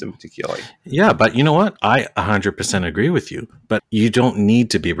mana system particularly. Yeah, but you know what? I 100% agree with you. But you don't need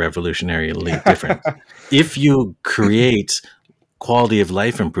to be revolutionarily different. If you create quality of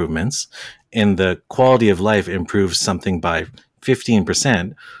life improvements, and the quality of life improves something by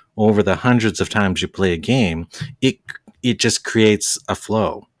 15% over the hundreds of times you play a game, it just creates a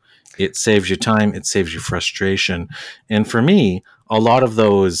flow. It saves you time, it saves you frustration. And for me, a lot of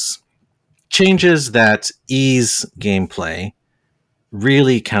those changes that ease gameplay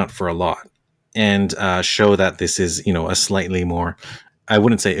really count for a lot, and show that this is, a slightly more, I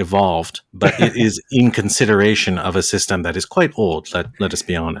wouldn't say evolved, but it is in consideration of a system that is quite old. Let us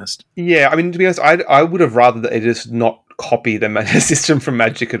be honest. Yeah, I mean, to be honest, I would have rather that it just not copy the mana system from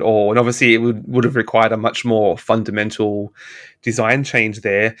Magic at all, and obviously it would have required a much more fundamental design change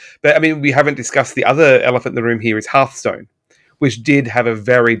there. But I mean, we haven't discussed the other elephant in the room here is Hearthstone, which did have a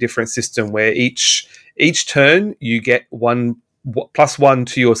very different system where each turn you get +1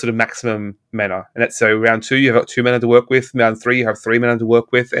 to your sort of maximum mana, and that's so round 2 you have 2 mana to work with, round 3 you have 3 mana to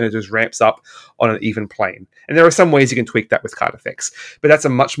work with, and it just ramps up on an even plane. And there are some ways you can tweak that with card effects, but that's a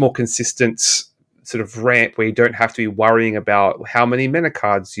much more consistent sort of ramp where you don't have to be worrying about how many mana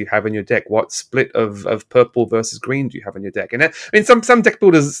cards you have in your deck, what split of purple versus green do you have in your deck. And I mean, some deck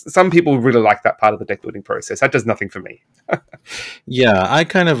builders, some people really like that part of the deck building process. That does nothing for me. Yeah, I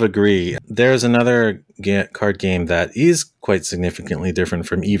kind of agree. There's another card game that is quite significantly different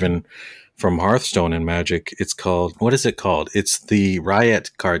from Hearthstone and Magic. It's called, what is it called? It's the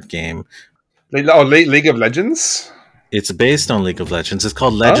Riot card game. League of Legends? It's based on League of Legends. It's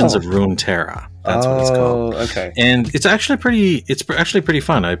called Legends of Runeterra. That's what it's called. Okay. And it's actually pretty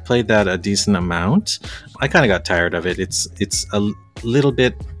fun. I played that a decent amount. I kind of got tired of it. It's a little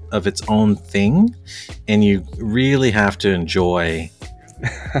bit of its own thing, and you really have to enjoy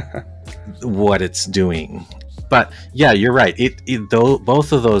what it's doing. But yeah, you're right.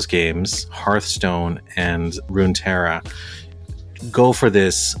 Both of those games, Hearthstone and Runeterra, go for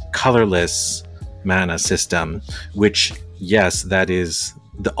this colorless mana system, which, yes, that is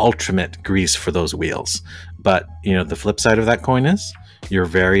the ultimate grease for those wheels. But, the flip side of that coin is you're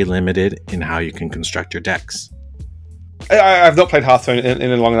very limited in how you can construct your decks. I've not played Hearthstone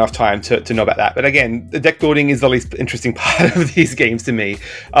in a long enough time to know about that. But again, the deck building is the least interesting part of these games to me.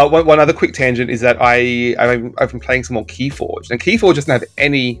 One other quick tangent is that I've been playing some more Keyforge. And Keyforge doesn't have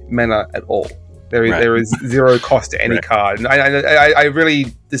any mana at all. There is zero cost to any card. And I really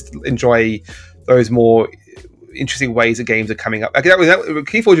just enjoy those more interesting ways that games are coming up.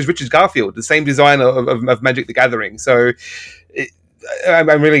 Keyforge is Richard Garfield, the same designer of Magic the Gathering. So I'm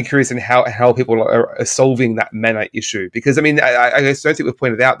really curious in how people are solving that mana issue, because I don't think we've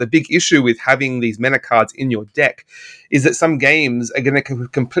pointed out the big issue with having these mana cards in your deck is that some games are going to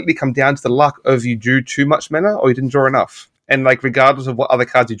completely come down to the luck of you drew too much mana or you didn't draw enough, and regardless of what other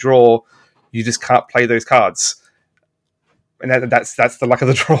cards you draw, you just can't play those cards, and that's the luck of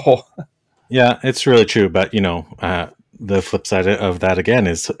the draw. Yeah, it's really true, but the flip side of that again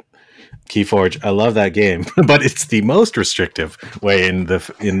is Keyforge. I love that game, but it's the most restrictive way in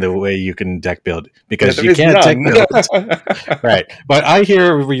the way you can deck build, because you can't deck build. Right. But I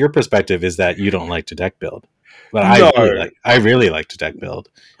hear your perspective is that you don't like to deck build. But I really like to deck build.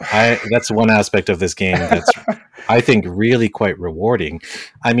 That's one aspect of this game that's I think really quite rewarding.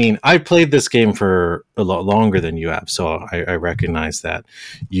 I played this game for a lot longer than you have, so I recognize that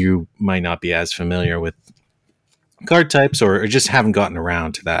you might not be as familiar with card types or just haven't gotten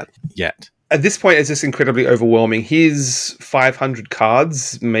around to that yet. At this point, it's just incredibly overwhelming. Here's 500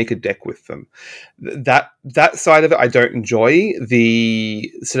 cards, make a deck with them. That side of it, I don't enjoy.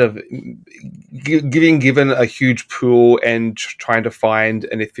 The sort of given a huge pool and trying to find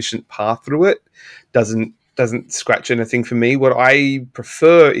an efficient path through it doesn't scratch anything for me. What I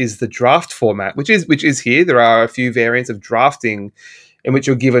prefer is the draft format, which is here. There are a few variants of drafting in which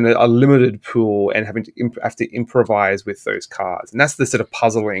you're given a limited pool and have to improvise with those cards. And that's the sort of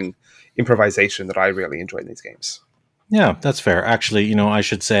puzzling improvisation that I really enjoy in these games. Yeah, that's fair. Actually, I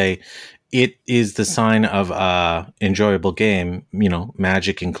should say it is the sign of a enjoyable game,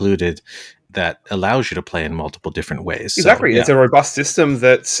 Magic included, that allows you to play in multiple different ways. Exactly. So, yeah. It's a robust system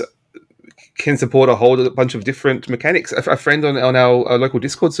that can support a whole bunch of different mechanics. A friend on our local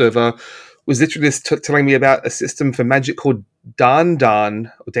Discord server was literally just telling me about a system for Magic called Dan,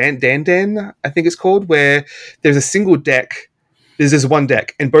 I think it's called, where there's a single deck. There's this one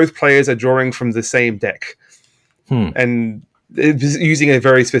deck, and both players are drawing from the same deck, and using a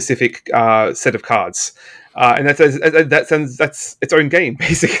very specific set of cards. And that's its own game,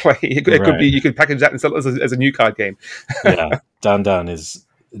 basically. It could be, you could package that and sell it as a new card game. Yeah, Dan is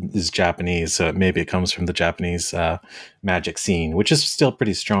Japanese, so maybe it comes from the Japanese Magic scene, which is still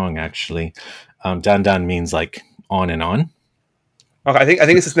pretty strong, actually. Dan means like on and on. Okay, I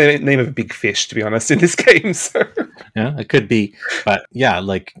think it's just the name of a big fish, to be honest, in this game. So. Yeah, it could be, but yeah,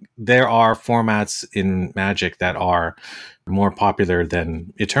 there are formats in Magic that are more popular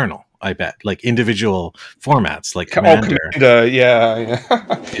than Eternal. I bet, individual formats, like Commander. Yeah.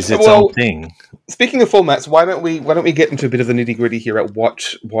 Is its own thing. Speaking of formats, why don't we get into a bit of the nitty gritty here at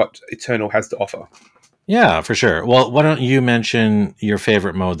what Eternal has to offer? Yeah, for sure. Well, why don't you mention your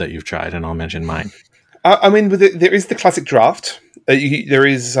favorite mode that you've tried, and I'll mention mine. There is the classic draft. There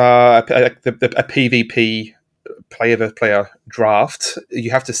is a PvP player draft.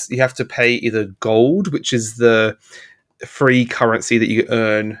 You have to pay either gold, which is the free currency that you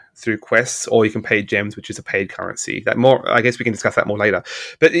earn through quests, or you can pay gems, which is a paid currency. I guess we can discuss that more later.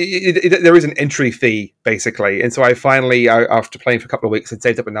 But there is an entry fee, basically. And so I finally, after playing for a couple of weeks, had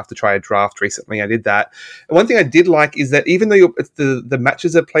saved up enough to try a draft recently. I did that. And one thing I did like is that even though the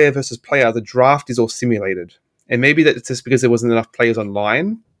matches are player versus player, the draft is all simulated. And maybe that's just because there wasn't enough players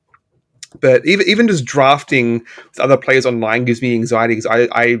online. But even just drafting with other players online gives me anxiety because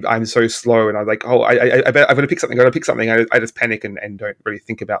I'm so slow, and I'm like, I'm going to pick something. I just panic and don't really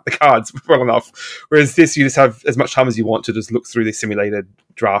think about the cards well enough. Whereas this, you just have as much time as you want to just look through the simulated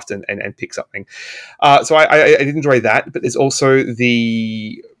draft and pick something. So I did enjoy that. But there's also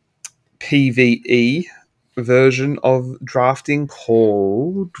the PvE version of drafting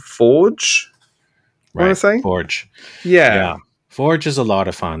called Forge. Right, I want to say Forge. Yeah. Forge is a lot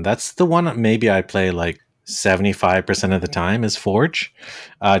of fun. That's the one that maybe I play 75% of the time is Forge,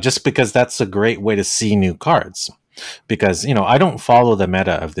 just because that's a great way to see new cards. Because, I don't follow the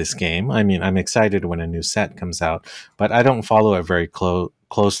meta of this game. I'm excited when a new set comes out, but I don't follow it very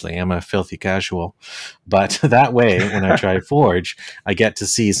closely. I'm a filthy casual. But that way, when I try Forge, I get to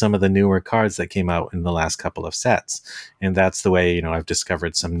see some of the newer cards that came out in the last couple of sets. And that's the way, I've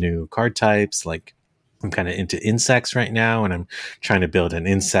discovered some new card types, I'm kind of into insects right now, and I'm trying to build an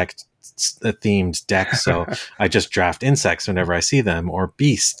insect themed deck. So I just draft insects whenever I see them, or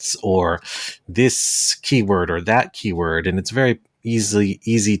beasts, or this keyword or that keyword. And it's very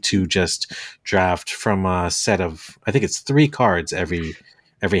easy to just draft from a set of, I think it's 3 cards every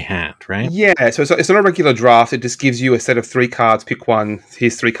hand, right? Yeah, so it's not a regular draft. It just gives you a set of 3 cards, pick one.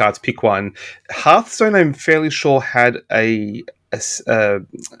 Here's 3 cards, pick one. Hearthstone, I'm fairly sure, had a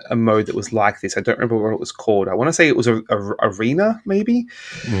mode that was like this. I don't remember what it was called. I want to say it was a Arena, maybe.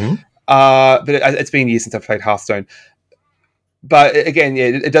 Mm-hmm. But it's been years since I've played Hearthstone. But again,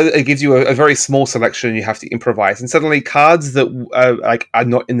 yeah, it gives you a very small selection. You have to improvise, and suddenly cards that are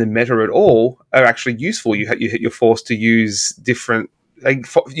not in the meta at all are actually useful. You're forced to use different.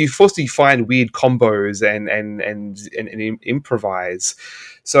 You're forced to find weird combos and improvise.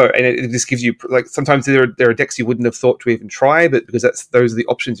 So, and it just gives you, like, sometimes there are decks you wouldn't have thought to even try, but because those are the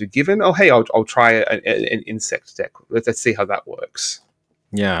options you're given. Oh, hey, I'll try an insect deck. Let's see how that works.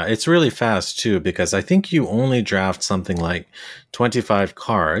 Yeah, it's really fast too, because I think you only draft something like 25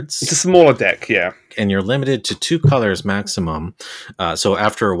 cards. It's a smaller deck, yeah. And you're limited to 2 colors maximum. So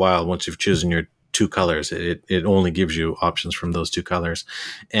after a while, once you've chosen your 2 colors, it only gives you options from those 2 colors.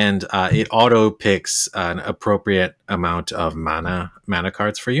 And it auto picks an appropriate amount of mana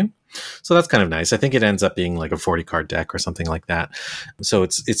cards for you. So that's kind of nice. I think it ends up being like a 40 card deck or something like that. So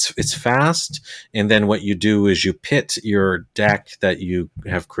it's fast. And then what you do is you pit your deck that you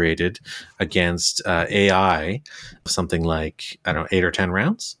have created against AI, something like, I don't know, 8 or 10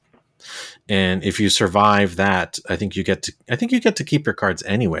 rounds. And if you survive that, I think you get to keep your cards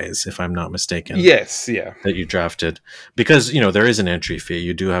anyways, if I'm not mistaken. Yes, yeah. That you drafted, because there is an entry fee.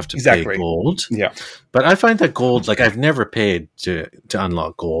 You do have to pay gold. Yeah. But I find that gold, like, I've never paid to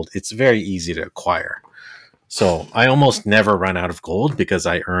unlock gold. It's very easy to acquire. So I almost never run out of gold because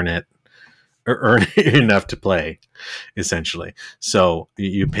I earn it enough to play, essentially. So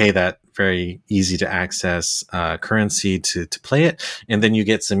you pay that very easy to access currency to play it, and then you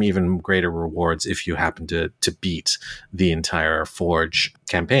get some even greater rewards if you happen to beat the entire Forge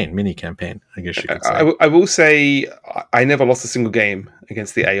mini campaign, I guess you could say. I will say I never lost a single game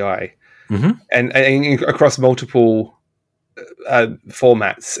against the AI, mm-hmm. and across multiple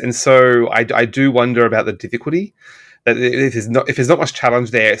formats, and so I do wonder about the difficulty. That if there's not much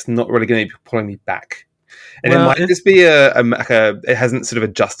challenge there, it's not really going to be pulling me back. And it might just be it hasn't sort of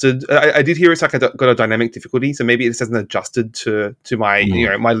adjusted. I did hear it's like got a dynamic difficulty, so maybe it just hasn't adjusted to my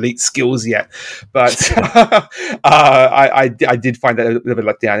my elite skills yet. But I did find that a little bit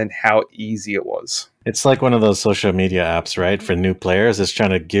let down in how easy it was. It's like one of those social media apps, right? For new players, it's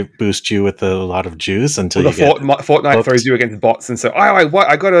trying to boost you with a lot of juice until Fortnite throws you against bots and so I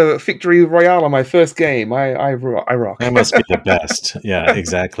got a victory royale on my first game. I rock. That must be the best. Yeah,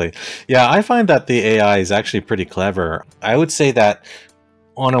 exactly. Yeah, I find that the AI is actually pretty clever. I would say that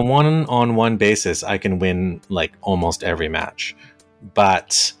on a one-on-one basis, I can win like almost every match.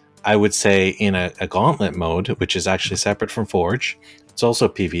 But I would say in a gauntlet mode, which is actually separate from Forge, it's also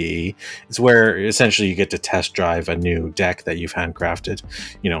PvE. It's where essentially you get to test drive a new deck that you've handcrafted.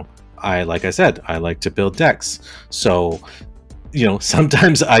 Like I said, I like to build decks. So,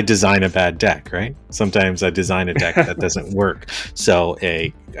 sometimes I design a bad deck, right? Sometimes I design a deck that doesn't work. So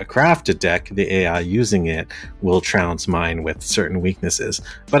a crafted deck, the AI using it will trounce mine with certain weaknesses.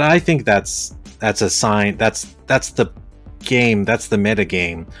 But I think that's a sign. That's the game. That's the meta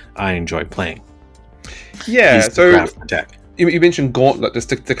game I enjoy playing. Yeah. So craft the deck. You mentioned Gauntlet, just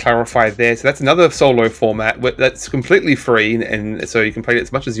to clarify there. So that's another solo format that's completely free, and so you can play it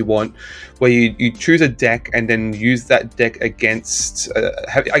as much as you want, where you choose a deck and then use that deck against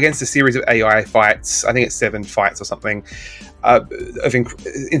a series of AI fights. I think it's 7 fights or something.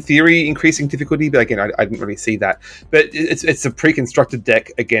 In theory, increasing difficulty, but again, I didn't really see that. But it's a pre-constructed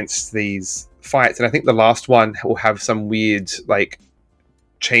deck against these fights, and I think the last one will have some weird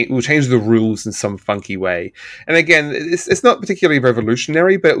will change the rules in some funky way. And again, it's not particularly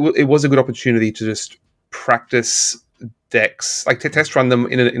revolutionary, but it was a good opportunity to just practice decks, like to test run them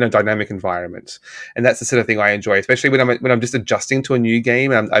in a dynamic environment. And that's the sort of thing I enjoy, especially when I'm just adjusting to a new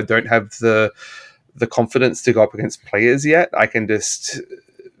game and I don't have the confidence to go up against players yet. I can just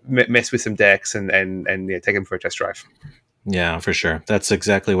mess with some decks and take them for a test drive. Yeah, for sure. That's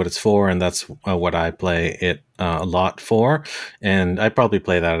exactly what it's for, and that's what I play it a lot for. And I probably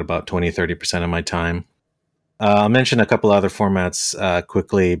play that about 20-30% of my time. I'll mention a couple other formats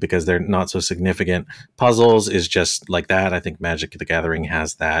quickly because they're not so significant. Puzzles is just like that. I think Magic the Gathering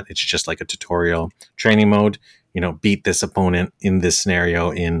has that. It's just like a tutorial. Training mode, beat this opponent in this scenario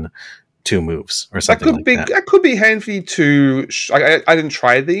in 2 moves or something that could be handy to... I didn't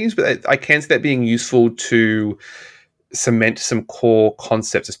try these, but I can see that being useful to cement some core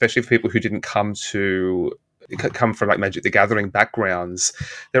concepts, especially for people who didn't come from like Magic the Gathering backgrounds.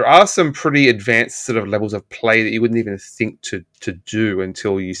 There are some pretty advanced sort of levels of play that you wouldn't even think to do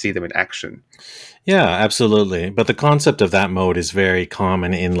until you see them in action. Yeah, absolutely. But the concept of that mode is very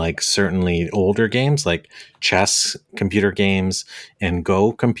common in like certainly older games like chess computer games and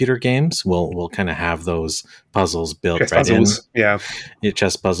Go computer games will kind of have those puzzles built Chess right in. puzzles, yeah.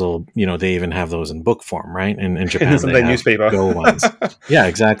 Chess puzzle, they even have those in book form, right? In In Japan, the they Sunday have newspaper. Go ones. Yeah,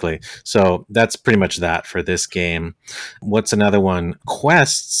 exactly. So that's pretty much that for this game. What's another one?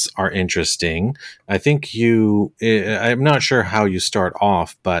 Quests are interesting. I think I'm not sure how you start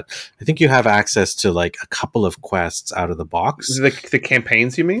off, but I think you have access to like a couple of quests out of the box. The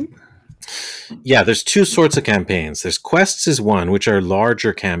campaigns, you mean? Yeah, there's two sorts of campaigns. There's quests is one, which are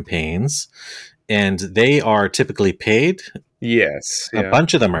larger campaigns, and they are typically paid. Yes. A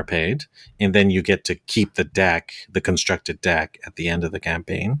bunch of them are paid, and then you get to keep the constructed deck at the end of the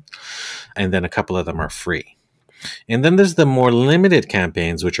campaign. And then a couple of them are free. And then there's the more limited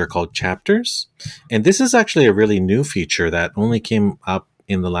campaigns, which are called chapters. And this is actually a really new feature that only came up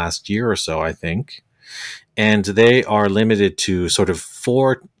in the last year or so, I think. And they are limited to sort of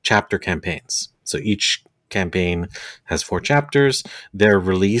 4 chapter campaigns. So each campaign has 4 chapters. They're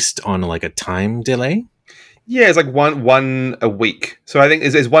released on like a time delay. Yeah, it's like one a week. So I think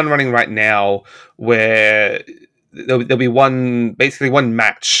there's one running right now where there'll be one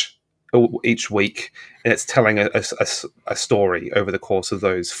match each week, and it's telling a story over the course of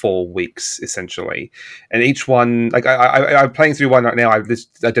those 4 weeks, essentially. And each one, like I'm playing through one right now. I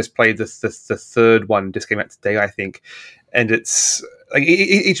just played the third one, just came out today, I think, and it's like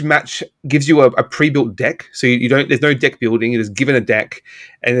each match gives you a pre-built deck, so you don't. There's no deck building. You're just given a deck,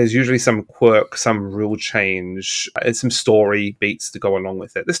 and there's usually some quirk, some rule change, and some story beats to go along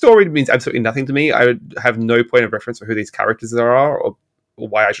with it. The story means absolutely nothing to me. I would have no point of reference for who these characters are or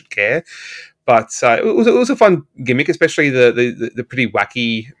why I should care. But it was a fun gimmick, especially the pretty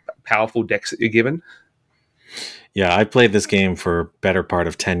wacky, powerful decks that you're given. Yeah, I played this game for better part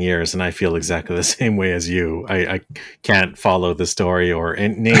of 10 years, and I feel exactly the same way as you. I can't follow the story or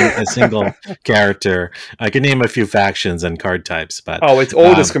name a single character. I can name a few factions and card types, but... Oh, it's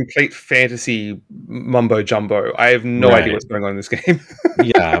all just complete fantasy mumbo-jumbo. I have no idea what's going on in this game.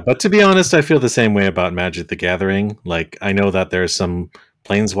 Yeah, but to be honest, I feel the same way about Magic the Gathering. Like, I know that there's some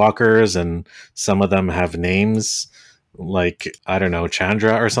planeswalkers, and some of them have names like, I don't know,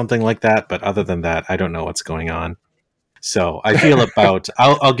 Chandra or something like that. But other than that, I don't know what's going on. So I feel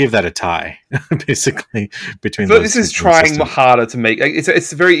I'll give that a tie, basically, between so those. This is trying harder to make.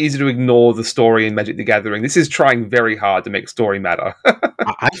 It's very easy to ignore the story in Magic the Gathering. This is trying very hard to make story matter.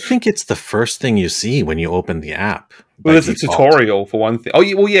 I think it's the first thing you see when you open the app. Well, there's a tutorial for one thing. Oh,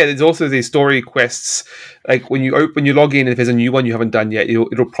 well, yeah. There's also these story quests. Like when you log in, if there's a new one you haven't done yet,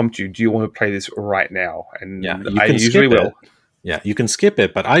 it'll prompt you. Do you want to play this right now? And yeah, I usually will. Yeah, you can skip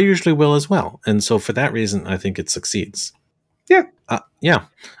it, but I usually will as well. And so for that reason, I think it succeeds. Yeah. Yeah.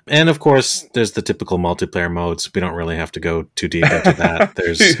 And of course, there's the typical multiplayer modes. We don't really have to go too deep into that.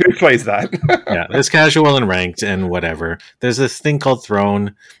 There's who plays that? Yeah, there's casual and ranked and whatever. There's this thing called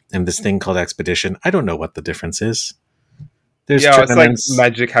Throne and this thing called Expedition. I don't know what the difference is. There's tournaments. It's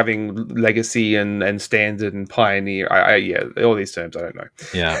like Magic having Legacy and Standard and Pioneer. All these terms, I don't know.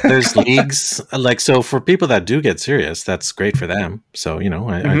 Yeah, there's leagues. Like, so for people that do get serious, that's great for them. So,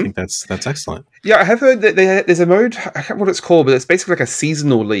 I think that's excellent. Yeah, I have heard that there's a mode, I can't remember what it's called, but it's basically like a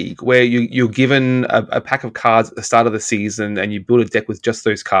seasonal league where you're given a pack of cards at the start of the season and you build a deck with just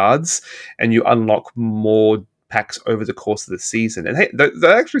those cards and you unlock more packs over the course of the season. And hey,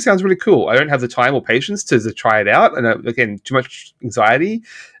 that actually sounds really cool. I don't have the time or patience to try it out, and again, too much anxiety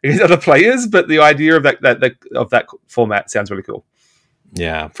against other players. But the idea of that format sounds really cool.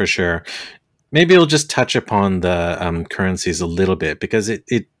 Yeah, for sure. Maybe we'll just touch upon the currencies a little bit because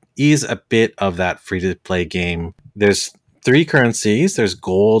it is a bit of that free to play game. There's 3 currencies. There's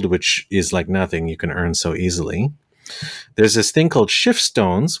gold, which is like nothing you can earn so easily. There's this thing called shift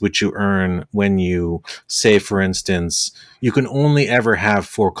stones, which you earn when you say, for instance, you can only ever have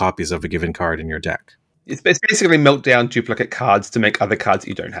 4 copies of a given card in your deck. It's basically meltdown duplicate cards to make other cards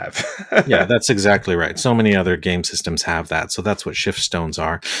you don't have. Yeah, that's exactly right. So many other game systems have that. So that's what shift stones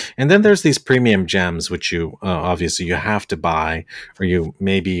are. And then there's these premium gems, which you obviously you have to buy, or you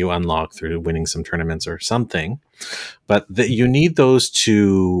unlock through winning some tournaments or something. But you need those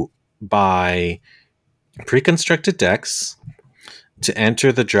to buy pre-constructed decks, to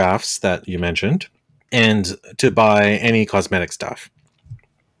enter the drafts that you mentioned, and to buy any cosmetic stuff.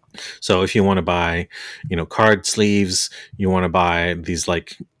 So if you want to buy, card sleeves, you want to buy these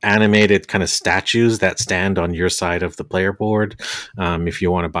like animated kind of statues that stand on your side of the player board. If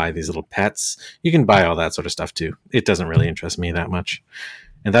you want to buy these little pets, you can buy all that sort of stuff too. It doesn't really interest me that much.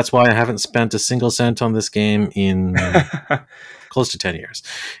 And that's why I haven't spent a single cent on this game in close to 10 years.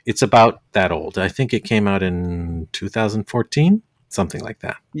 It's about that old. I think it came out in 2014, something like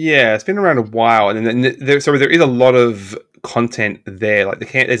that. Yeah, it's been around a while, and then there is a lot of content there. Like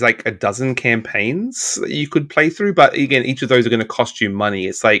there's like a dozen campaigns that you could play through, but again, each of those are going to cost you money.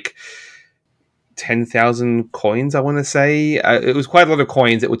 It's like 10,000 coins, I want to say. It was quite a lot of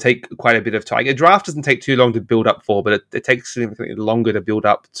coins. It would take quite a bit of time. A draft doesn't take too long to build up for, but it takes significantly longer to build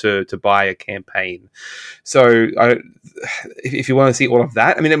up to buy a campaign. So if you want to see all of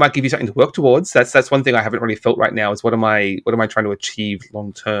that, I mean, it might give you something to work towards. That's one thing I haven't really felt right now is what am I trying to achieve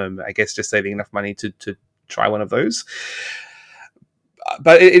long term? I guess just saving enough money to try one of those.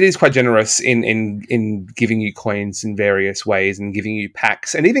 But it is quite generous in giving you coins in various ways and giving you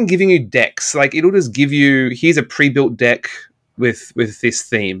packs and even giving you decks. Like it'll just give you, here's a pre-built deck with this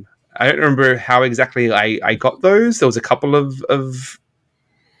theme. I don't remember how exactly I got those. There was a couple of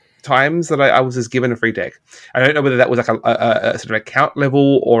times that I was just given a free deck. I don't know whether that was like a sort of account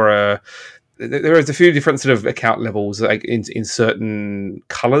level or there was a few different sort of account levels like in certain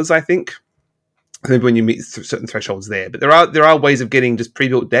colors, I think. Maybe when you meet certain thresholds there, but there are ways of getting just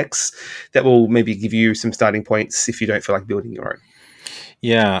pre-built decks that will maybe give you some starting points if you don't feel like building your own.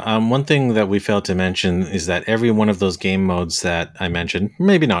 Yeah, one thing that we failed to mention is that every one of those game modes that I mentioned,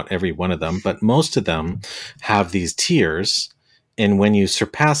 maybe not every one of them, but most of them have these tiers. And when you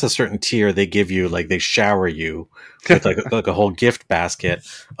surpass a certain tier, they give you they shower you with like a whole gift basket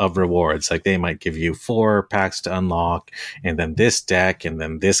of rewards. Like they might give you 4 packs to unlock, and then this deck, and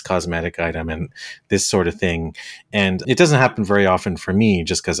then this cosmetic item, and this sort of thing. And it doesn't happen very often for me,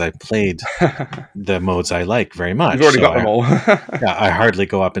 just because I played the modes I like very much. You've already got them all. Yeah, I hardly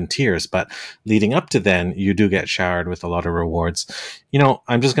go up in tiers, but leading up to then, you do get showered with a lot of rewards.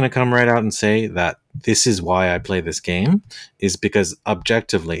 I'm just going to come right out and say that this is why I play this game, is because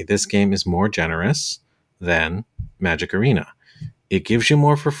objectively, this game is more generous than Magic Arena. It gives you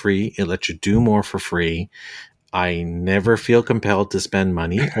more for free. It lets you do more for free. I never feel compelled to spend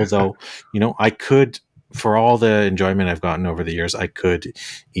money, although, I could, for all the enjoyment I've gotten over the years, I could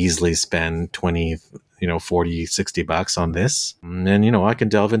easily spend 20, 40, 60 bucks on this. And, I can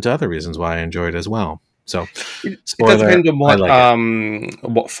delve into other reasons why I enjoy it as well. So, spoiler, it does depend on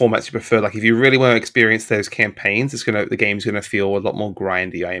what formats you prefer. Like if you really want to experience those campaigns, the game's gonna feel a lot more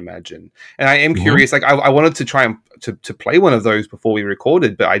grindy, I imagine. And I am curious. Like I wanted to try and to play one of those before we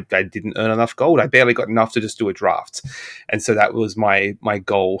recorded, but I didn't earn enough gold. I barely got enough to just do a draft, and so that was my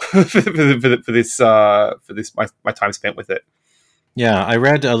goal for this my time spent with it. Yeah, I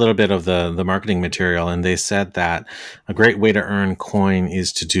read a little bit of the marketing material, and they said that a great way to earn coin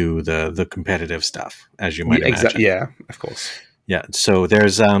is to do the competitive stuff, as you might imagine. Yeah, of course. Yeah, so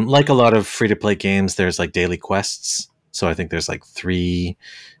there's like a lot of free-to-play games, there's like daily quests. So I think there's like 3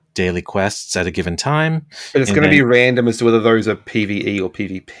 daily quests at a given time. But it's going to be random as to whether those are PvE or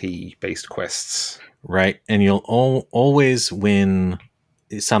PvP based quests. Right, and you'll always win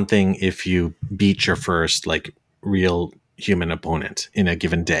something if you beat your first like real human opponent in a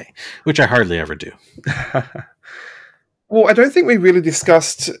given day, which I hardly ever do. Well, I don't think we really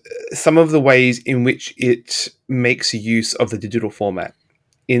discussed some of the ways in which it makes use of the digital format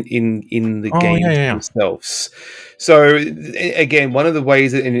in the games themselves. So again, one of the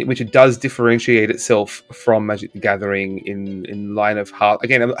ways in which it does differentiate itself from Magic the Gathering in line of Hearthstone.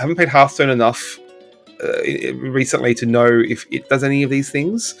 Again, I haven't played Hearthstone enough recently to know if it does any of these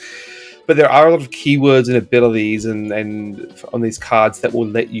things. But there are a lot of keywords and abilities and on these cards that will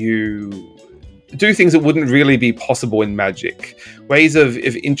let you do things that wouldn't really be possible in Magic. Ways of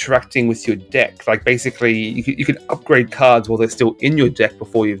interacting with your deck. Like basically, you can upgrade cards while they're still in your deck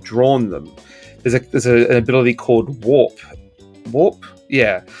before you've drawn them. There's an ability called Warp. Warp?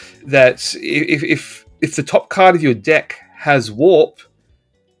 Yeah. That if the top card of your deck has Warp,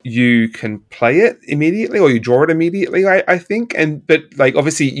 you can play it immediately or you draw it immediately, I think. But like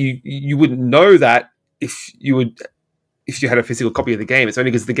obviously you wouldn't know that if you had a physical copy of the game. It's only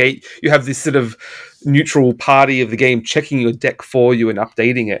because you have this sort of neutral party of the game checking your deck for you and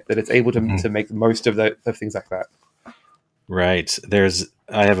updating it that it's able to make the most of things like that. Right.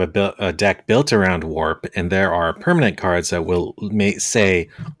 I have a deck built around Warp, and there are permanent cards that will say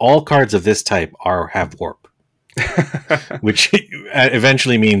all cards of this type have Warp. Which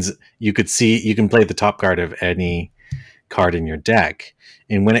eventually means you can play the top card of any card in your deck.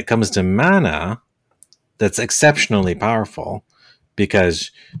 And when it comes to mana, that's exceptionally powerful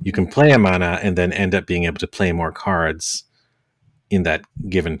because you can play a mana and then end up being able to play more cards in that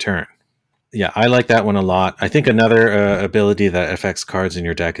given turn. Yeah, I like that one a lot. I think another ability that affects cards in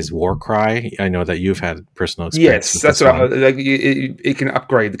your deck is Warcry. I know that you've had personal experience Yes, with that's this what one. it can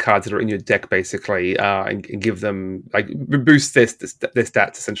upgrade the cards that are in your deck basically, and give them like boost their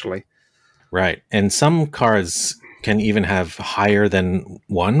stats essentially. Right. And some cards can even have higher than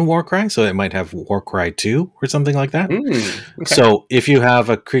one Warcry, so it might have Warcry 2 or something like that. Okay. So if you have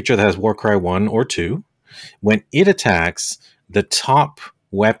a creature that has Warcry 1 or 2, when it attacks, the top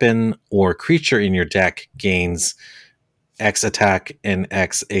weapon or creature in your deck gains X attack and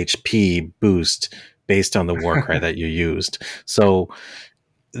X HP boost based on the Warcry that you used. So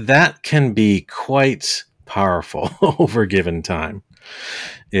that can be quite powerful over given time.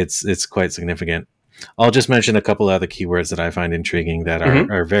 It's quite significant. I'll just mention a couple other keywords that I find intriguing that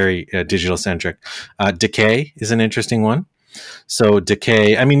are very digital centric. Decay is an interesting one. So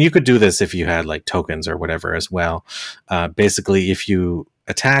decay, I mean, you could do this if you had like tokens or whatever as well. Basically, if you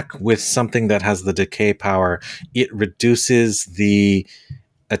attack with something that has the decay power, it reduces the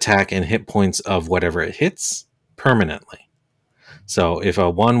attack and hit points of whatever it hits permanently. So if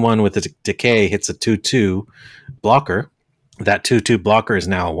a 1/1 with a decay hits a 2/2 blocker, that 2/2 blocker is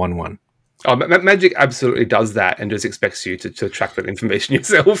now a 1/1. Oh, Magic absolutely does that and just expects you to track that information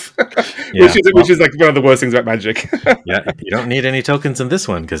yourself, Yeah, which is like one of the worst things about Magic. yeah, you don't need any tokens in this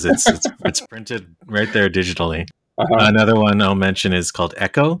one because it's printed right there digitally. Uh-huh. Another one I'll mention is called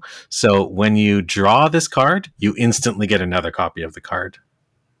Echo. So when you draw this card, you instantly get another copy of the card.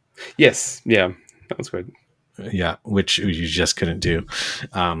 Yes, yeah, that was good. Yeah, which you just couldn't do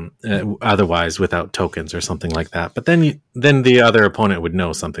otherwise without tokens or something like that. But then the other opponent would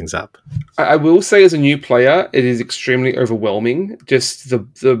know something's up. I will say, as a new player, it is extremely overwhelming. Just the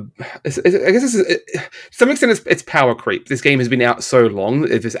I guess to some extent it's power creep. This game has been out so long;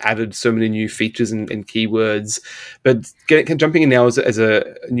 it has added so many new features and keywords. But jumping in now as a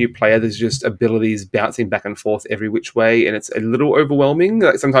new player, there's just abilities bouncing back and forth every which way, and it's a little overwhelming.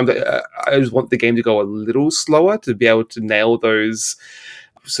 Like sometimes I just want the game to go a little slower to be able to nail those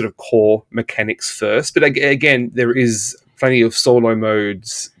sort of core mechanics first. But again, there is plenty of solo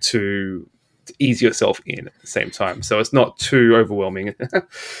modes to ease yourself in at the same time, so it's not too overwhelming.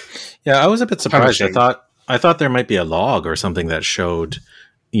 Yeah, I was a bit surprised. Punishing. I thought there might be a log or something that showed,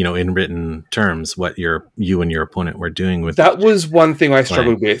 in written terms what you and your opponent were doing with That was one thing I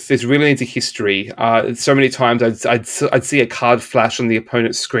struggled playing. with. It's really into history. So many times I'd see a card flash on the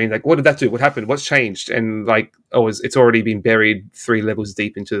opponent's screen, like, what did that do? What happened? What's changed? And like, oh, it's already been buried 3 levels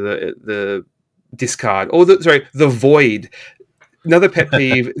deep into the discard. Or the void. Another pet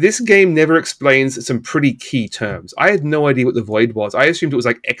peeve, this game never explains some pretty key terms. I had no idea what the void was. I assumed it was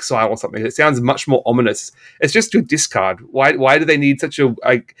like exile or something. It sounds much more ominous. It's just your discard. Why do they need such a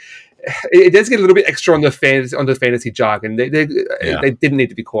like? It does get a little bit extra on the fantasy jargon. They didn't need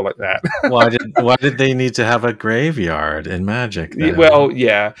to be called like that. Why did they need to have a graveyard in Magic then? Well,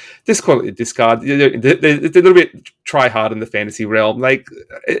 yeah, just call it a discard. They're a little bit try hard in the fantasy realm. Like,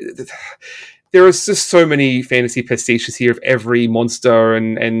 there are just so many fantasy pastiches here of every monster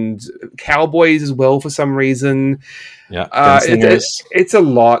and cowboys as well for some reason. Yeah, it's a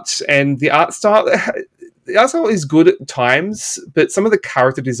lot, and the art style. The art style is good at times, but some of the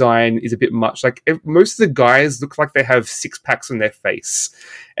character design is a bit much. Like, most of the guys look like they have 6-packs on their face,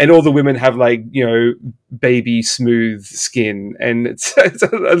 and all the women have like baby smooth skin, and it's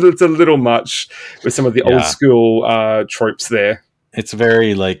a little much with some of the old school tropes there. It's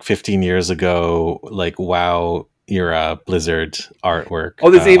very like 15 years ago, like WoW era Blizzard artwork.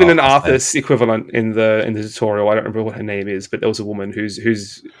 Oh, there's even an Arthas equivalent in the tutorial. I don't remember what her name is, but there was a woman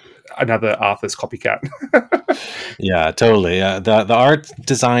who's another Arthas copycat. Yeah, totally. The art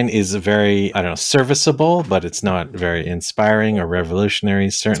design is very, I don't know, serviceable, but it's not very inspiring or revolutionary.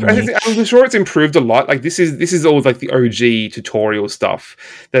 Certainly, I'm sure it's improved a lot. Like, this is all like the OG tutorial stuff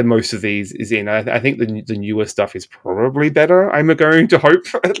that most of these is in. I think the newer stuff is probably better. I'm going to hope,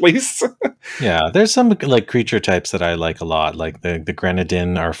 at least. Yeah, there's some like creature types that I like a lot. Like the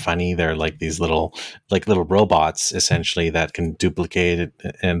Grenadin are funny. They're like these little robots essentially that can duplicate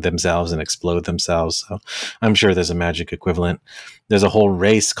and themselves and explode themselves. So I'm sure there's a Magic equivalent. There's a whole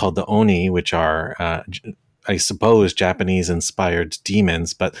race called the Oni, which are I suppose Japanese inspired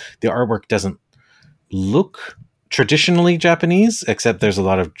demons, but the artwork doesn't look traditionally Japanese, except there's a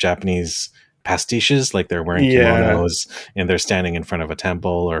lot of Japanese pastiches, like they're wearing kimonos and they're standing in front of a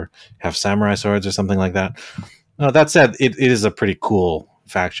temple or have samurai swords or something like that. That said, it is a pretty cool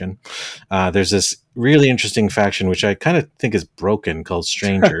faction. There's this really interesting faction which I kind of think is broken called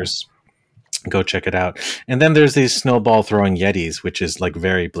Strangers. go check it out. And then there's these snowball throwing Yetis, which is like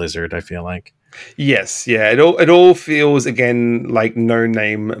very Blizzard, I feel like. Yes, yeah, it all feels again like no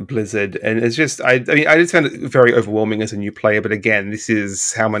name Blizzard, and it's just I mean I just found it very overwhelming as a new player. But again, this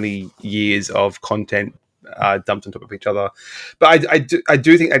is how many years of content dumped on top of each other. But I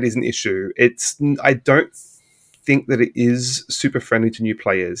do think that is an issue. I don't think that it is super friendly to new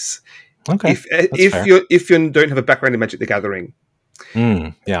players. Okay, If fair. you don't have a background in Magic the Gathering,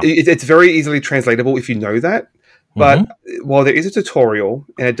 Yeah. it's very easily translatable if you know that. But Hmm. while there is a tutorial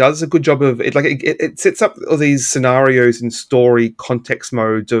and it does a good job of it, like it sets up all these scenarios and story context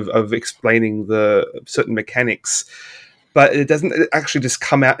modes of explaining the certain mechanics, but it doesn't actually just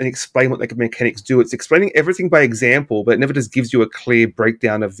come out and explain what the mechanics do. It's explaining everything by example, but it never just gives you a clear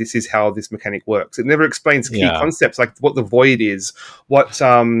breakdown of this is how this mechanic works. It never explains key Yeah. concepts like what the void is, what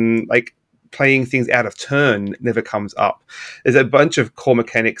like playing things out of turn never comes up. There's a bunch of core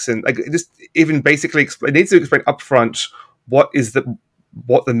mechanics and like just even basically it needs to explain upfront what is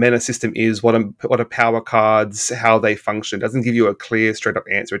what the mana system is, what are power cards, how they function. It doesn't give you a clear, straight up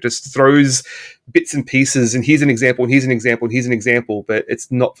answer. It just throws bits and pieces, and here's an example, and here's an example, and here's an example, but it's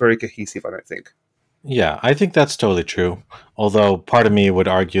not very cohesive, I don't think. Yeah, I think that's totally true. Although part of me would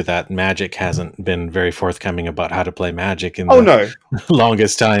argue that Magic hasn't been very forthcoming about how to play Magic in Oh the no.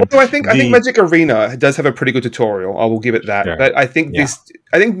 longest time. Although I think The Magic Arena does have a pretty good tutorial. I will give it that. Sure. But Yeah. I think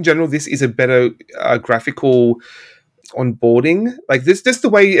in general, this is a better graphical onboarding. Like this, just the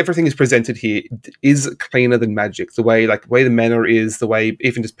way everything is presented here is cleaner than Magic. The way the mana is, the way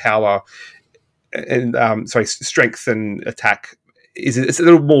even just power and strength and attack is it's a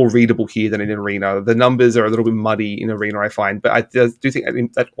little more readable here than in Arena. The numbers are a little bit muddy in Arena, I find, but I do think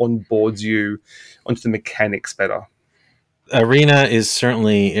that onboards you onto the mechanics better. Arena is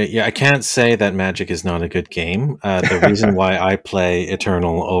certainly, yeah, I can't say that Magic is not a good game. The reason why I play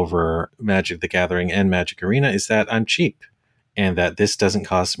Eternal over Magic the Gathering and Magic Arena is that I'm cheap and that this doesn't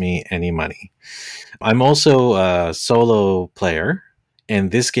cost me any money. I'm also a solo player,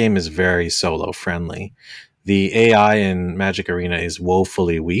 and this game is very solo friendly. The AI in Magic Arena is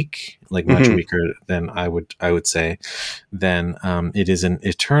woefully weak, like much Mhm. weaker than I would say than it is in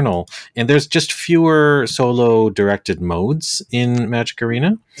Eternal. And there's just fewer solo directed modes in Magic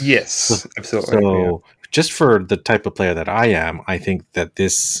Arena. So, Yes, absolutely. Yeah. so just for the type of player that I am, I think that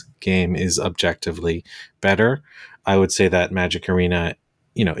this game is objectively better. I would say that Magic Arena,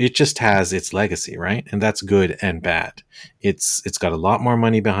 it just has its legacy, right? And that's good and bad. It's got a lot more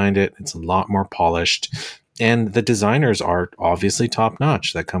money behind it. It's a lot more polished. And the designers are obviously top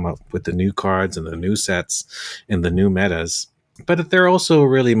notch that come up with the new cards and the new sets and the new metas. But they're also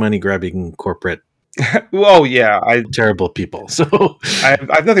really money grabbing corporate Well, yeah, terrible people. So I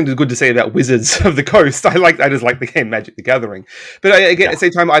have nothing good to say about Wizards of the Coast. I just like the game Magic the Gathering, but again yeah, at the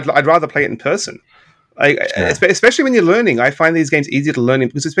same time, I'd rather play it in person. sure. Especially when you're learning, I find these games easier to learn in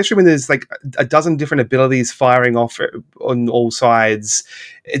because especially when there's like a dozen different abilities firing off on all sides,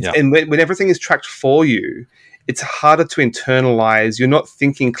 Yeah. and when everything is tracked for you, it's harder to internalize. You're not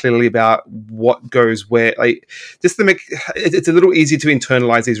thinking clearly about what goes where. Like just to make it's a little easier to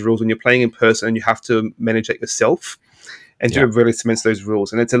internalize these rules when you're playing in person and you have to manage it yourself and to Yeah. really cement those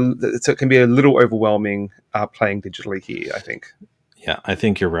rules. And it can be a little overwhelming playing digitally here, I think. Yeah, I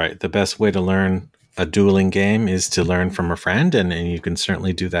think you're right. The best way to learn a dueling game is to learn from a friend, and you can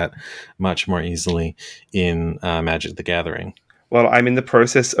certainly do that much more easily in Magic the Gathering. Well, I'm in the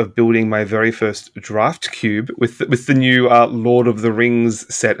process of building my very first draft cube with the new Lord of the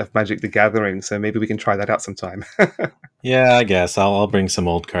Rings set of Magic the Gathering. So maybe we can try that out sometime. Yeah, I guess I'll bring some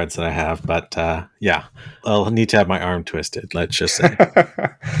old cards that I have, but yeah, I'll need to have my arm twisted. Let's just say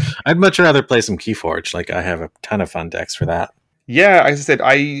I'd much rather play some Keyforge. Like I have a ton of fun decks for that. Yeah, as I said,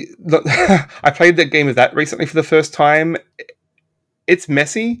 look, I played that game of that recently for the first time. It's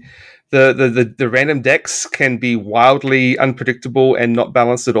messy. The random decks can be wildly unpredictable and not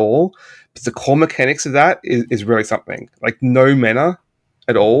balanced at all. But the core mechanics of that is really something. Like no mana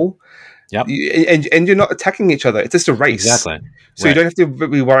at all. Yep, And you're not attacking each other. It's just a race. exactly. So you Right. don't have to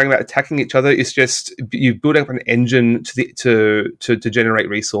be worrying about attacking each other. It's just you build up an engine to generate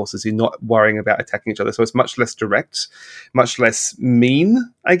resources. You're not worrying about attacking each other. So it's much less direct, much less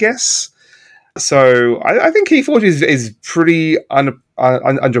mean, I guess. So I think Keyforge is pretty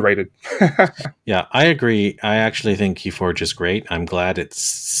underrated. Yeah, I agree. I actually think Keyforge is great. I'm glad it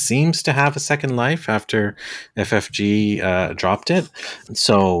seems to have a second life after FFG dropped it.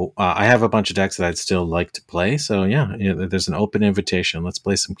 So I have a bunch of decks that I'd still like to play. So yeah, there's an open invitation. Let's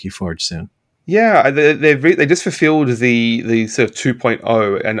play some Keyforge soon. Yeah, they just fulfilled the sort of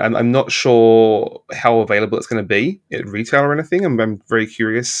 2.0, and I'm not sure how available it's going to be at retail or anything. I'm very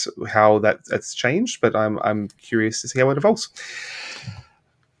curious how that's changed, but I'm curious to see how it evolves.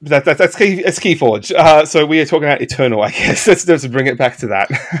 That's Keyforge. So we are talking about Eternal, I guess. Let's just bring it back to that.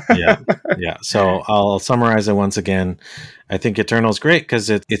 Yeah. So I'll summarize it once again. I think Eternal is great because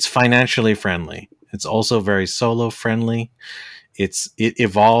it's financially friendly. It's also very solo friendly. It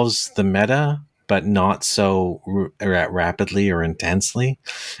evolves the meta, but not so rapidly or intensely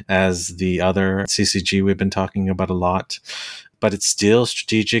as the other CCG we've been talking about a lot. But it's still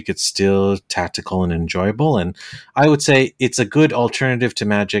strategic, it's still tactical and enjoyable. And I would say it's a good alternative to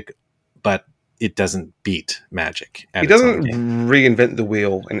Magic, but it doesn't beat Magic. It doesn't reinvent the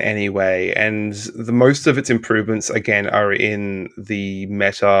wheel in any way, and most of its improvements, again, are in the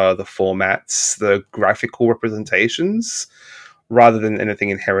meta, the formats, the graphical representations, rather than anything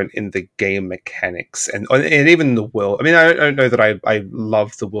inherent in the game mechanics and even the world. I mean, I don't know that I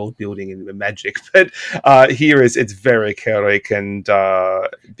love the world building in Magic, but here it's very chaotic and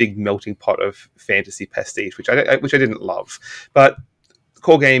big melting pot of fantasy pastiche, which I didn't love. But the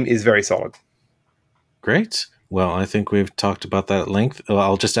core game is very solid. Great. Well, I think we've talked about that at length.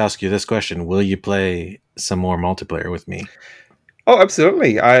 I'll just ask you this question. Will you play some more multiplayer with me? Oh,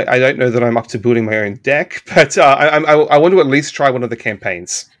 absolutely. I don't know that I'm up to building my own deck, but I want to at least try one of the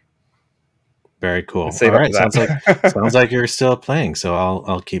campaigns. Very cool. All right. Sounds like you're still playing, so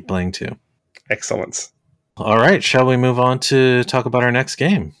I'll keep playing too. Excellent. All right. Shall we move on to talk about our next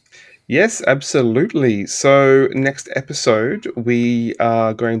game? Yes, absolutely. So next episode, we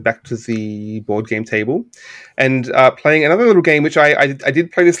are going back to the board game table and playing another little game, which I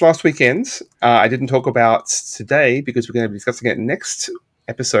did play this last weekend. I didn't talk about today because we're going to be discussing it next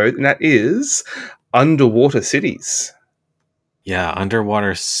episode, and that is Underwater Cities. Yeah,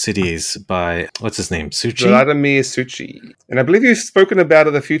 Underwater Cities by, what's his name? Suchi? Vladimir Suchi. And I believe you've spoken about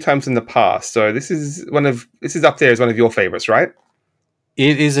it a few times in the past. So this is up there as one of your favorites, right?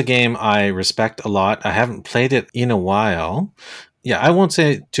 It is a game I respect a lot. I haven't played it in a while. Yeah, I won't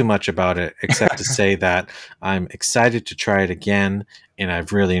say too much about it, except to say that I'm excited to try it again, and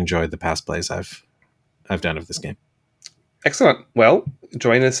I've really enjoyed the past plays I've done of this game. Excellent. Well,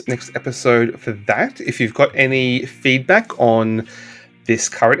 join us next episode for that. If you've got any feedback on this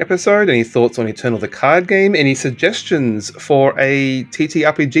current episode, any thoughts on Eternal the card game, any suggestions for a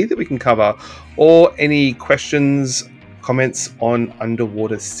TTRPG that we can cover, or any questions, comments on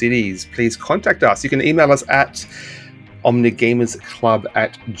Underwater Cities, please contact us. You can email us at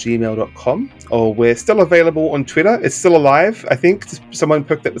omnigamersclub@gmail.com, or we're still available on Twitter. It's still alive, I think. Someone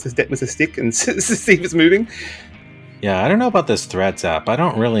poked that with a stick and see if it's moving. Yeah, I don't know about this Threads app. I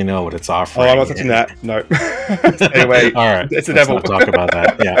don't really know what it's offering. Oh, I'm not touching that. No. Anyway, all right. It's the devil. Let's not talk about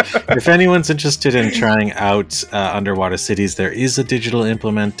that. Yeah. If anyone's interested in trying out Underwater Cities, there is a digital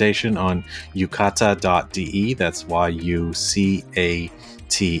implementation on yucata.de. That's yucata.de.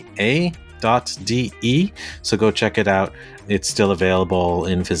 So go check it out. It's still available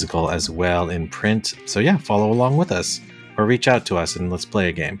in physical as well in print. So yeah, follow along with us or reach out to us and let's play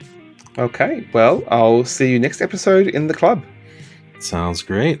a game. Okay, well, I'll see you next episode in the club. Sounds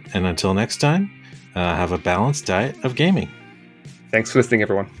great. And until next time, have a balanced diet of gaming. Thanks for listening,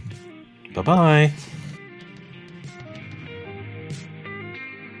 everyone. Bye-bye.